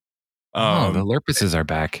Lurpuses. The Lurpuses are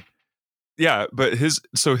back. Yeah, but his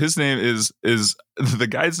name is the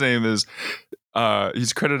guy's name is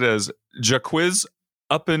he's credited as Jaquiz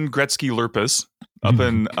Uppen Gretzky Lurpus.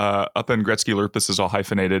 Uppen Gretzky Lurpus is all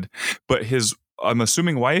hyphenated, but his, I'm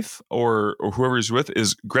assuming, wife or whoever he's with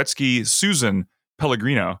is Gretzky Susan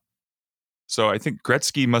Pellegrino. So I think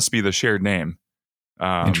Gretzky must be the shared name.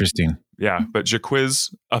 Interesting. Yeah, but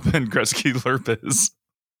Jaquiz Uppen Gretzky Lurpus.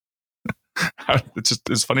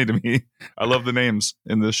 It's funny to me. I love the names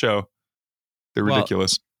in this show. They're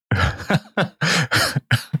ridiculous. I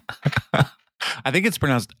think it's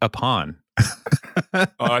pronounced upon. Oh,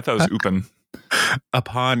 I thought it was Upen.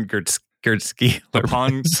 Upon Gretzky.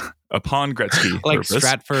 Upon Gretzky. Like Lurpus.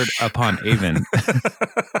 Stratford upon Avon.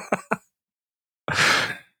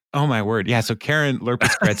 Oh my word. Yeah, so Karen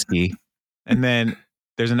Lurpus Gretzky. And then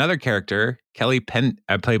there's another character, played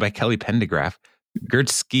by Kelly Pendergraph.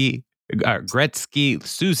 Gretzky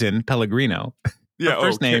Susan Pellegrino. Yeah, her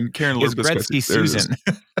first name Karen is Lurpus Gretzky Susan.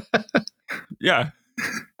 Yeah.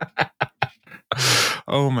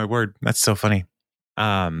 Oh my word, that's so funny.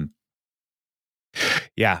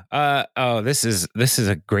 This is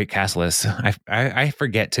a great cast list. I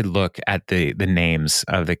forget to look at the names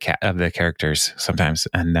of the characters sometimes,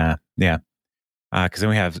 and because then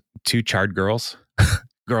we have two charred girls.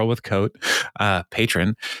 Girl with coat,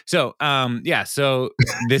 patron. So, so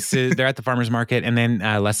this is, they're at the farmer's market, and then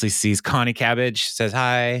Leslie sees Connie Cabbage, says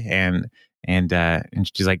hi, and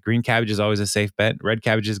she's like, "Green cabbage is always a safe bet. Red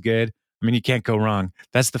cabbage is good. I mean, you can't go wrong.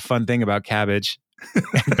 That's the fun thing about cabbage."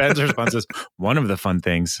 And Ben's response is, "One of the fun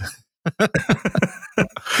things."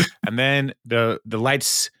 And then the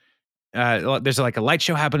lights, there's like a light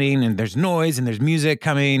show happening, and there's noise, and there's music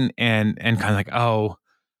coming, and kind of like, oh.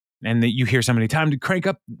 And you hear somebody, "Time to crank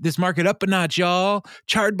up this market up a notch, y'all.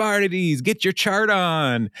 Chard Bardies, get your chart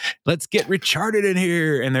on. Let's get recharted in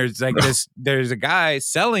here." And there's like there's a guy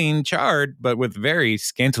selling chard, but with very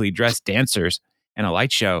scantily dressed dancers and a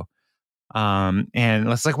light show. And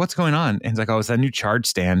it's like, "What's going on?" And it's like, "Oh, it's a new chard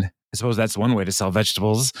stand. I suppose that's one way to sell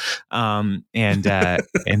vegetables." And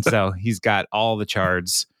so he's got all the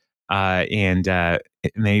chards, and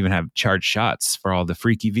they even have chard shots for all the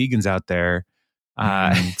freaky vegans out there.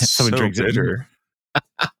 Someone drinks bitter.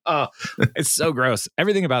 Oh, it's so gross.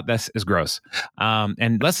 Everything about this is gross.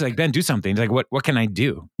 And Leslie's like, "Ben, do something." He's like, what can I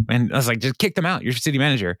do?" And I was like, "Just kick them out. You're city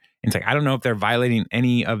manager." And it's like, "I don't know if they're violating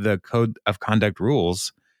any of the code of conduct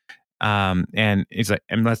rules." And it's like,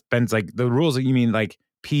 unless Ben's like, "The rules, you mean like,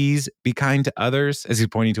 please be kind to others," as he's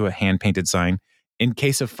pointing to a hand-painted sign. "In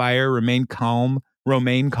case of fire, remain calm,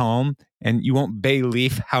 and you won't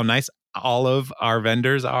bay-leaf how nice all of our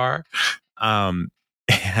vendors are."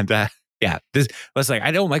 And Yeah. Let's like,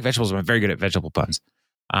 I don't like vegetables, but I'm very good at vegetable puns.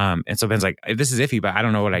 And so Ben's like, this is iffy, but I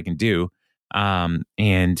don't know what I can do. And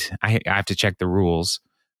I have to check the rules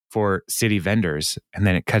for city vendors. And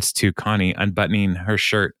then it cuts to Connie unbuttoning her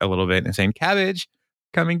shirt a little bit and saying, "Cabbage,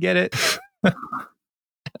 come and get it."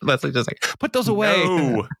 Leslie just like, "Put those away."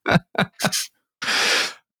 No.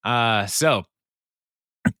 So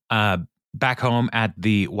back home at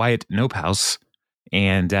the Wyatt Nope house,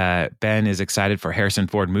 and Ben is excited for Harrison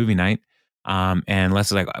Ford movie night. And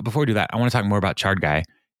Leslie's like, before we do that, I want to talk more about Charred Guy.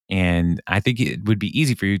 And I think it would be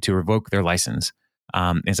easy for you to revoke their license.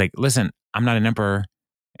 It's like, listen, I'm not an emperor.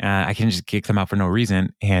 I can just kick them out for no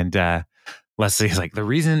reason. And Leslie is like, the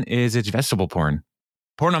reason is it's vegetable porn.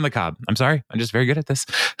 Porn on the cob. I'm sorry. I'm just very good at this.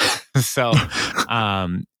 So,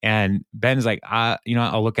 and Ben is like,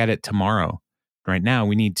 I'll look at it tomorrow. Right now,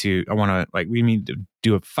 we need to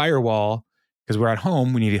do a firewall because we're at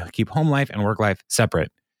home. We need to keep home life and work life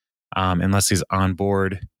separate. And Leslie's on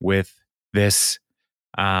board with this.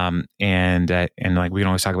 And like, we can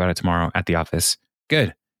always talk about it tomorrow at the office.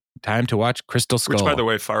 Good. Time to watch Crystal Skull. Which, by the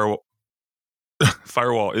way, Firewall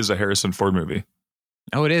is a Harrison Ford movie.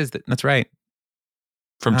 Oh, it is. That's right.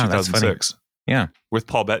 From 2006. Yeah. With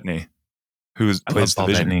Paul Bettany, who plays the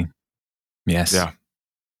Vision. Bettany. Yes. Yeah.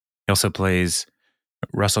 He also plays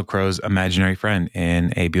Russell Crowe's imaginary friend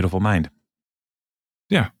in A Beautiful Mind.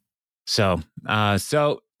 Yeah. So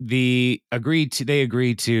they agree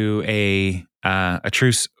to a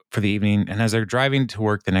truce for the evening. And as they're driving to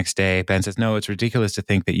work the next day, Ben says, "No, it's ridiculous to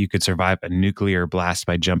think that you could survive a nuclear blast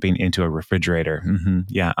by jumping into a refrigerator." Mm-hmm.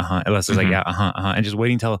 Yeah. And Leslie's like, "Yeah. And just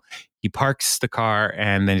waiting until he parks the car.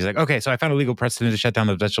 And then he's like, "Okay, so I found a legal precedent to shut down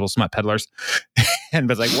the vegetable smut peddlers." And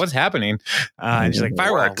Ben's like, "What's happening?" And she's like,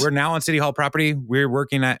 "Firewall. We're now on City Hall property. We're at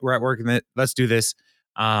work in it. Let's do this."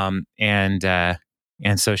 And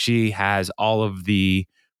so she has all of the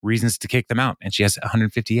reasons to kick them out. And she has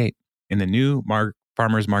 158 in the new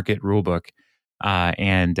Farmers Market rule book.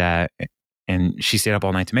 And she stayed up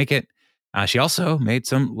all night to make it. She also made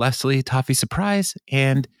some Leslie toffee surprise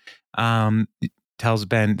and tells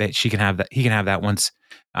Ben that he can have that once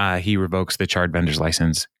he revokes the charred vendor's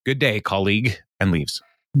license. "Good day, colleague," and leaves.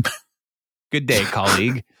 "Good day,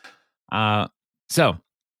 colleague." So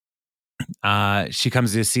she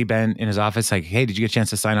comes to see Ben in his office, like, "Hey, did you get a chance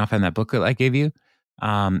to sign off on that booklet I gave you?"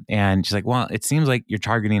 And she's like, "Well, it seems like you're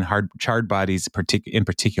targeting charred bodies in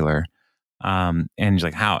particular." And she's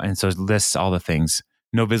like, "How?" And so it lists all the things: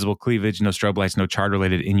 no visible cleavage, no strobe lights, no charred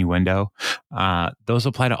related innuendo. Those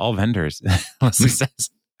apply to all vendors, Leslie says.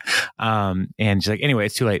 And she's like, "Anyway,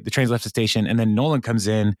 it's too late. The train's left the station." And then Nolan comes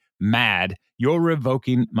in mad. "You're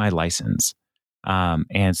revoking my license."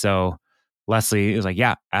 And so Leslie is like,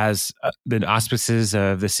 "Yeah, as the auspices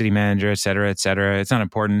of the city manager, et cetera, it's not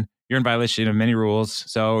important. You're in violation of many rules,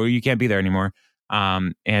 so you can't be there anymore."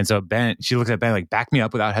 And so she looks at Ben like, "Back me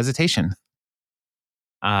up without hesitation."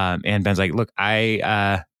 And Ben's like, "Look,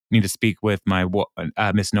 I need to speak with my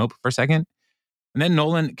Miss Nope for a second." And then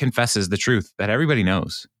Nolan confesses the truth that everybody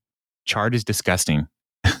knows. Charred is disgusting.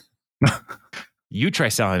 You try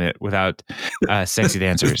selling it without sexy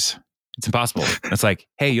dancers. It's impossible. It's like,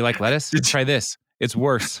 "Hey, you like lettuce? Try this. It's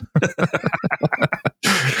worse."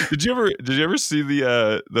 Did you ever see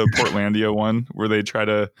the Portlandia one where they try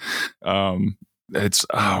to it's,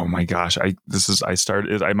 oh my gosh,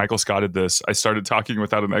 Michael Scotted this. I started talking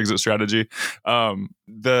without an exit strategy. You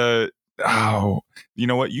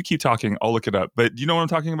know what? You keep talking. I'll look it up. But do you know what I'm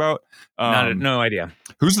talking about? No idea.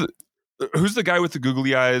 Who's the guy with the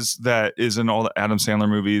googly eyes that is in all the Adam Sandler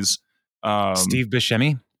movies? Steve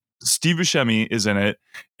Buscemi. Steve Buscemi is in it,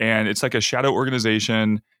 and it's like a shadow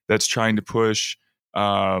organization that's trying to push.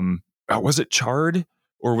 Was it Charred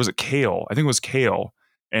or was it Kale? I think it was Kale.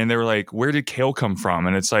 And they were like, "Where did Kale come from?"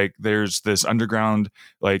 And it's like there's this underground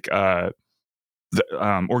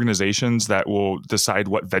organizations that will decide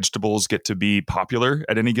what vegetables get to be popular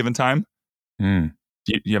at any given time. You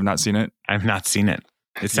have not seen it? I've not seen it.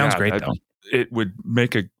 It sounds great though. It would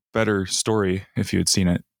make a better story if you had seen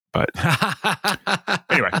it. But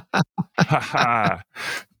anyway, I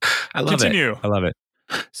love it. I love it.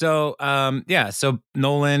 So, so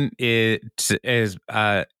Nolan is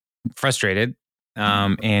frustrated.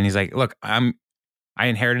 And he's like, "Look, I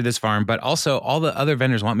inherited this farm, but also all the other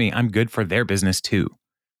vendors want me. I'm good for their business too."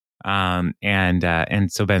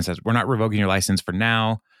 And so Ben says, "We're not revoking your license for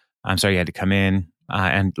now. I'm sorry you had to come in."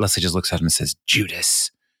 And Leslie just looks at him and says,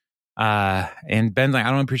 "Judas." And Ben's like,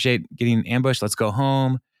 "I don't appreciate getting ambushed. Let's go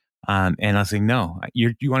home." And Leslie's like, "No,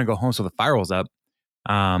 you want to go home so the firewall's up,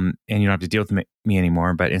 and you don't have to deal with me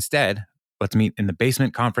anymore. But instead, let's meet in the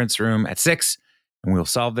basement conference room at 6, and we'll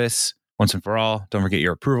solve this once and for all. Don't forget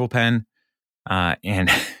your approval pen." And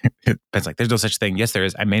Ben's like, there's no such thing. Yes, there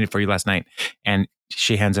is. I made it for you last night. And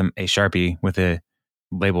she hands him a Sharpie with a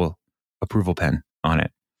label approval pen on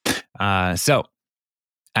it. So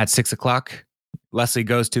at 6:00, Leslie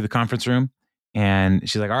goes to the conference room and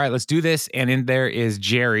she's like, all right, let's do this. And in there is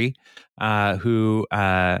Jerry, who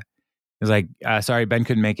is like, sorry, Ben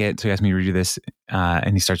couldn't make it. So he asked me to redo this.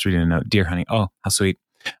 And he starts reading a note. Dear honey. Oh, how sweet.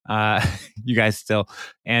 You guys still.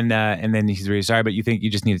 And then he's really sorry, but you think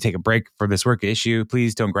you just need to take a break for this work issue.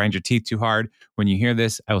 Please don't grind your teeth too hard. When you hear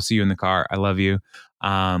this, I will see you in the car. I love you.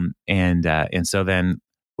 And so then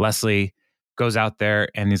Leslie goes out there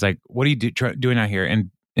and he's like, what are you doing out here?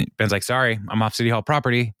 And Ben's like, sorry, I'm off City Hall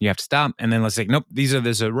property. You have to stop. And then Leslie's like, nope,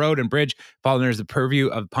 there's a road and bridge falling under the purview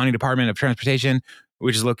of Pawnee Department of Transportation,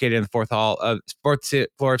 which is located in the fourth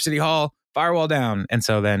floor of City Hall, firewall down. And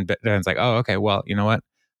so then Ben's like, oh, okay, well, you know what?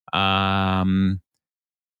 And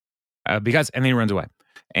then he runs away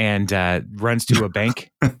and runs to a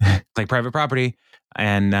bank, like private property.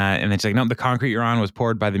 And then she's like, no, the concrete you're on was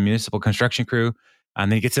poured by the municipal construction crew. And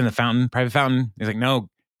then he gets in the fountain, private fountain. He's like, no,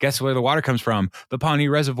 guess where the water comes from? The Pawnee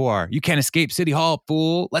Reservoir. You can't escape City Hall,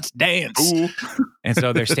 fool. Let's dance. And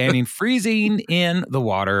so they're standing freezing in the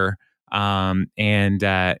water. And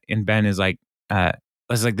Ben is like,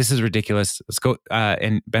 Leslie's like, this is ridiculous. Let's go.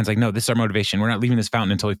 And Ben's like, no, this is our motivation. We're not leaving this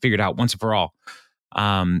fountain until we figure it out once and for all.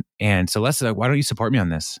 And so Leslie's like, why don't you support me on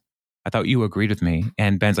this? I thought you agreed with me.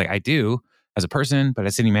 And Ben's like, I do as a person, but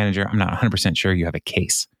as city manager, I'm not 100% sure you have a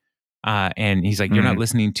case. And he's like, you're not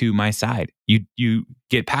listening to my side. You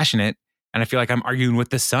get passionate, and I feel like I'm arguing with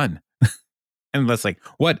the sun. And Leslie's like,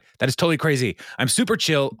 what? That is totally crazy. I'm super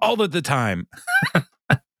chill all of the time.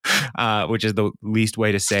 Which is the least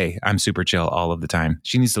way to say I'm super chill all of the time.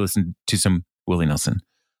 She needs to listen to some Willie Nelson.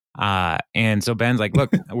 And so Ben's like,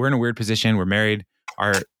 look, we're in a weird position. We're married.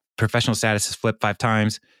 Our professional status has flipped 5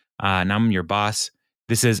 times. Now I'm your boss.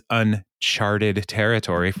 This is uncharted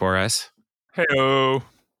territory for us. Hey-o.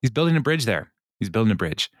 He's building a bridge there. He's building a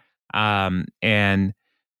bridge. And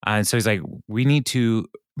so he's like, we need to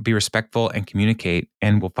be respectful and communicate,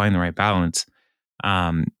 and we'll find the right balance.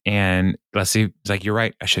 And Leslie's like, you're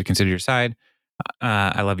right. I should consider your side.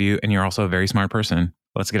 I love you. And you're also a very smart person.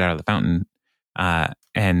 Let's get out of the fountain.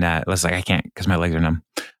 And Leslie's like, I can't because my legs are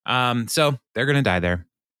numb. So they're going to die there,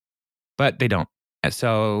 but they don't.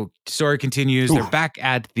 So story continues. Ooh. They're back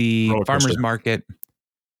at the farmer's market.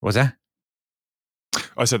 What was that?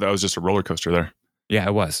 I said that was just a roller coaster there. Yeah,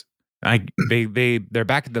 it was. They're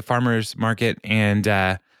back at the farmer's market,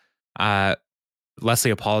 and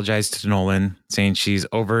Leslie apologized to Nolan, saying she's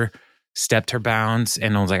overstepped her bounds.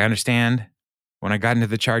 And Nolan's like, I understand. When I got into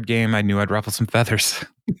the chard game, I knew I'd ruffle some feathers.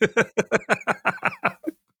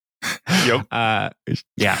 Yep.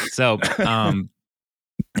 Yeah. So,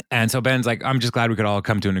 and so Ben's like, I'm just glad we could all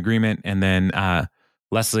come to an agreement. And then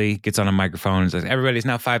Leslie gets on a microphone and says, everybody's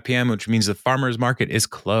now 5 p.m., which means the farmer's market is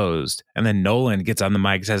closed. And then Nolan gets on the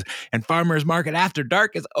mic and says, and farmer's market after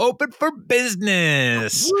dark is open for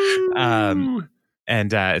business.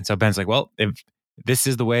 And so Ben's like, well, if this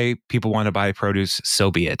is the way people want to buy produce,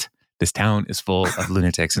 so be it. This town is full of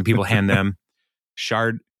lunatics, and people hand them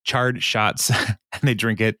charred shots and they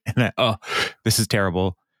drink it. And oh, this is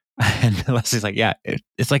terrible. And Leslie's like, yeah,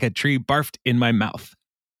 it's like a tree barfed in my mouth.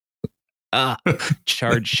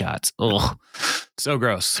 Charred shots. Oh, so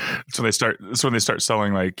gross. So when they start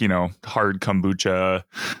selling, like, hard kombucha,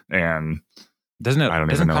 and doesn't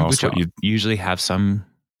kombucha what you usually have some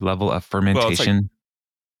level of fermentation?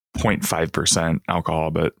 Well, it's like 0.5% alcohol,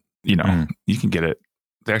 but you can get it.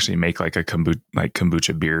 They actually make like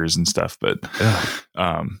kombucha beers and stuff. But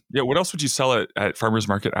yeah, what else would you sell at farmers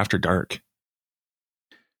market after dark?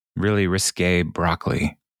 Really risque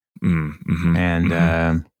broccoli. Mm-hmm, and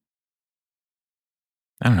I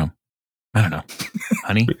don't know.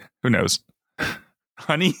 Honey? Who knows?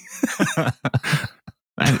 Honey?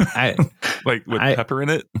 I like with pepper in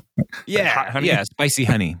it? Yeah. Hot honey? Yeah. Spicy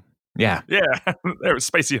honey. Yeah. Yeah. There was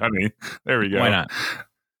spicy honey. There we go. Why not?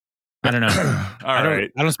 I don't know. I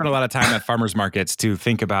don't spend a lot of time at farmers markets to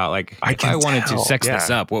think about, like, if I wanted to sex this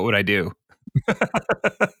up, what would I do?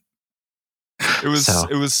 It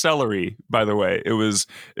was celery, by the way. It was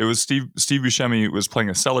Steve Buscemi was playing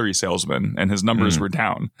a celery salesman, and his numbers were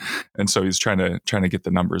down, and so he's trying to get the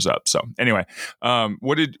numbers up. So anyway,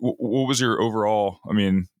 what was your overall? I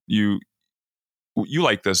mean, you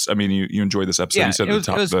like this? I mean, you enjoyed this episode? Yeah, you said it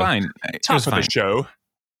was fine. It was fine. The show.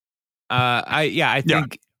 I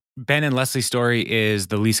think Ben and Leslie's story is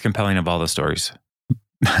the least compelling of all the stories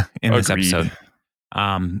in this episode.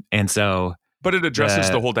 And so. But it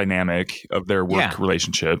addresses the whole dynamic of their work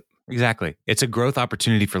relationship. Exactly. It's a growth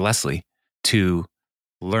opportunity for Leslie to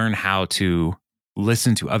learn how to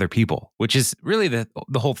listen to other people, which is really the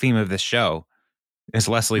whole theme of this show is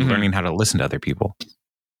Leslie learning how to listen to other people.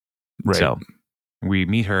 Right. So we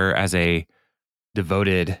meet her as a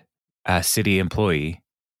devoted city employee,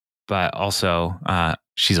 but also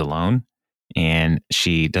she's alone and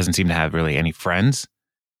she doesn't seem to have really any friends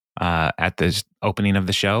at the opening of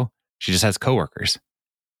the show. She just has coworkers.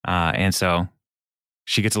 And so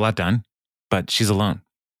she gets a lot done, but she's alone.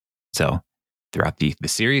 So throughout the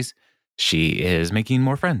series, she is making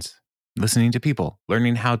more friends, listening to people,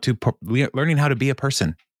 learning how to be a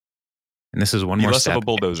person. And this is one more less step. of a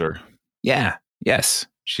bulldozer. Yeah. Yes.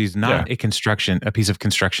 She's not a piece of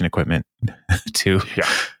construction equipment to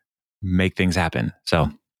make things happen.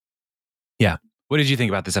 So, yeah. What did you think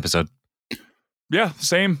about this episode? Yeah,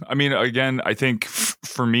 same. I mean, again, I think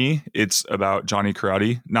for me, it's about Johnny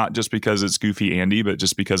Karate, not just because it's Goofy Andy, but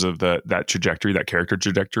just because of that trajectory, that character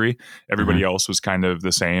trajectory. Everybody else was kind of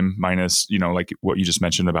the same, minus, like what you just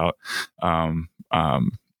mentioned about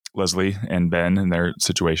Leslie and Ben and their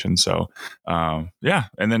situation. So, yeah.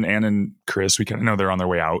 And then Ann and Chris, we kind of know they're on their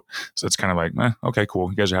way out. So it's kind of like, okay, cool.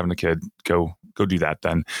 You guys are having a kid. Go do that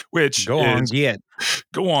then. Which go on,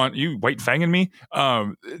 you white fanging me.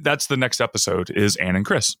 That's the next episode is Ann and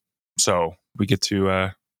Chris. So we get to,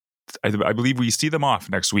 I believe we see them off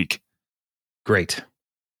next week. Great.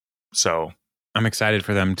 So I'm excited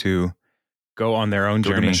for them to go on their own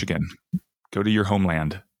journey. Go to Michigan. Go to your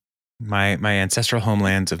homeland. My ancestral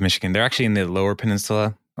homelands of Michigan. They're actually in the Lower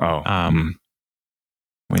Peninsula. Which,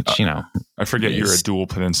 I forget you're a dual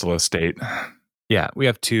peninsula state. Yeah, we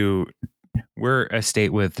have two. We're a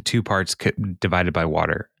state with two parts divided by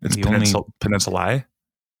water. It's peninsulae? At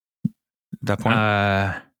that point?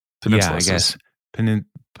 Yeah, I guess.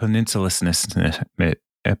 Peninsulousness.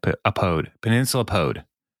 Peninsula pod.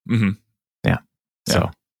 Mm-hmm. Yeah. So.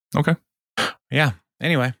 Okay. Yeah.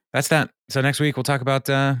 Anyway, that's that. So next week we'll talk about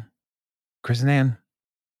Chris and Ann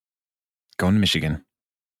going to Michigan.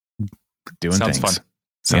 Doing Sounds things. Fun.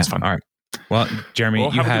 Sounds fun. All right. Well, Jeremy,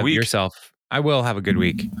 you have yourself. I will have a good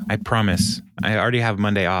week. I promise. I already have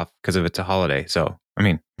Monday off because of it's a holiday. So,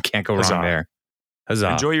 can't go wrong there.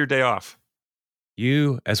 Huzzah. Enjoy your day off.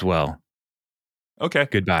 You as well. Okay.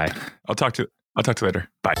 Goodbye. I'll talk to you later.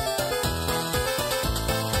 Bye.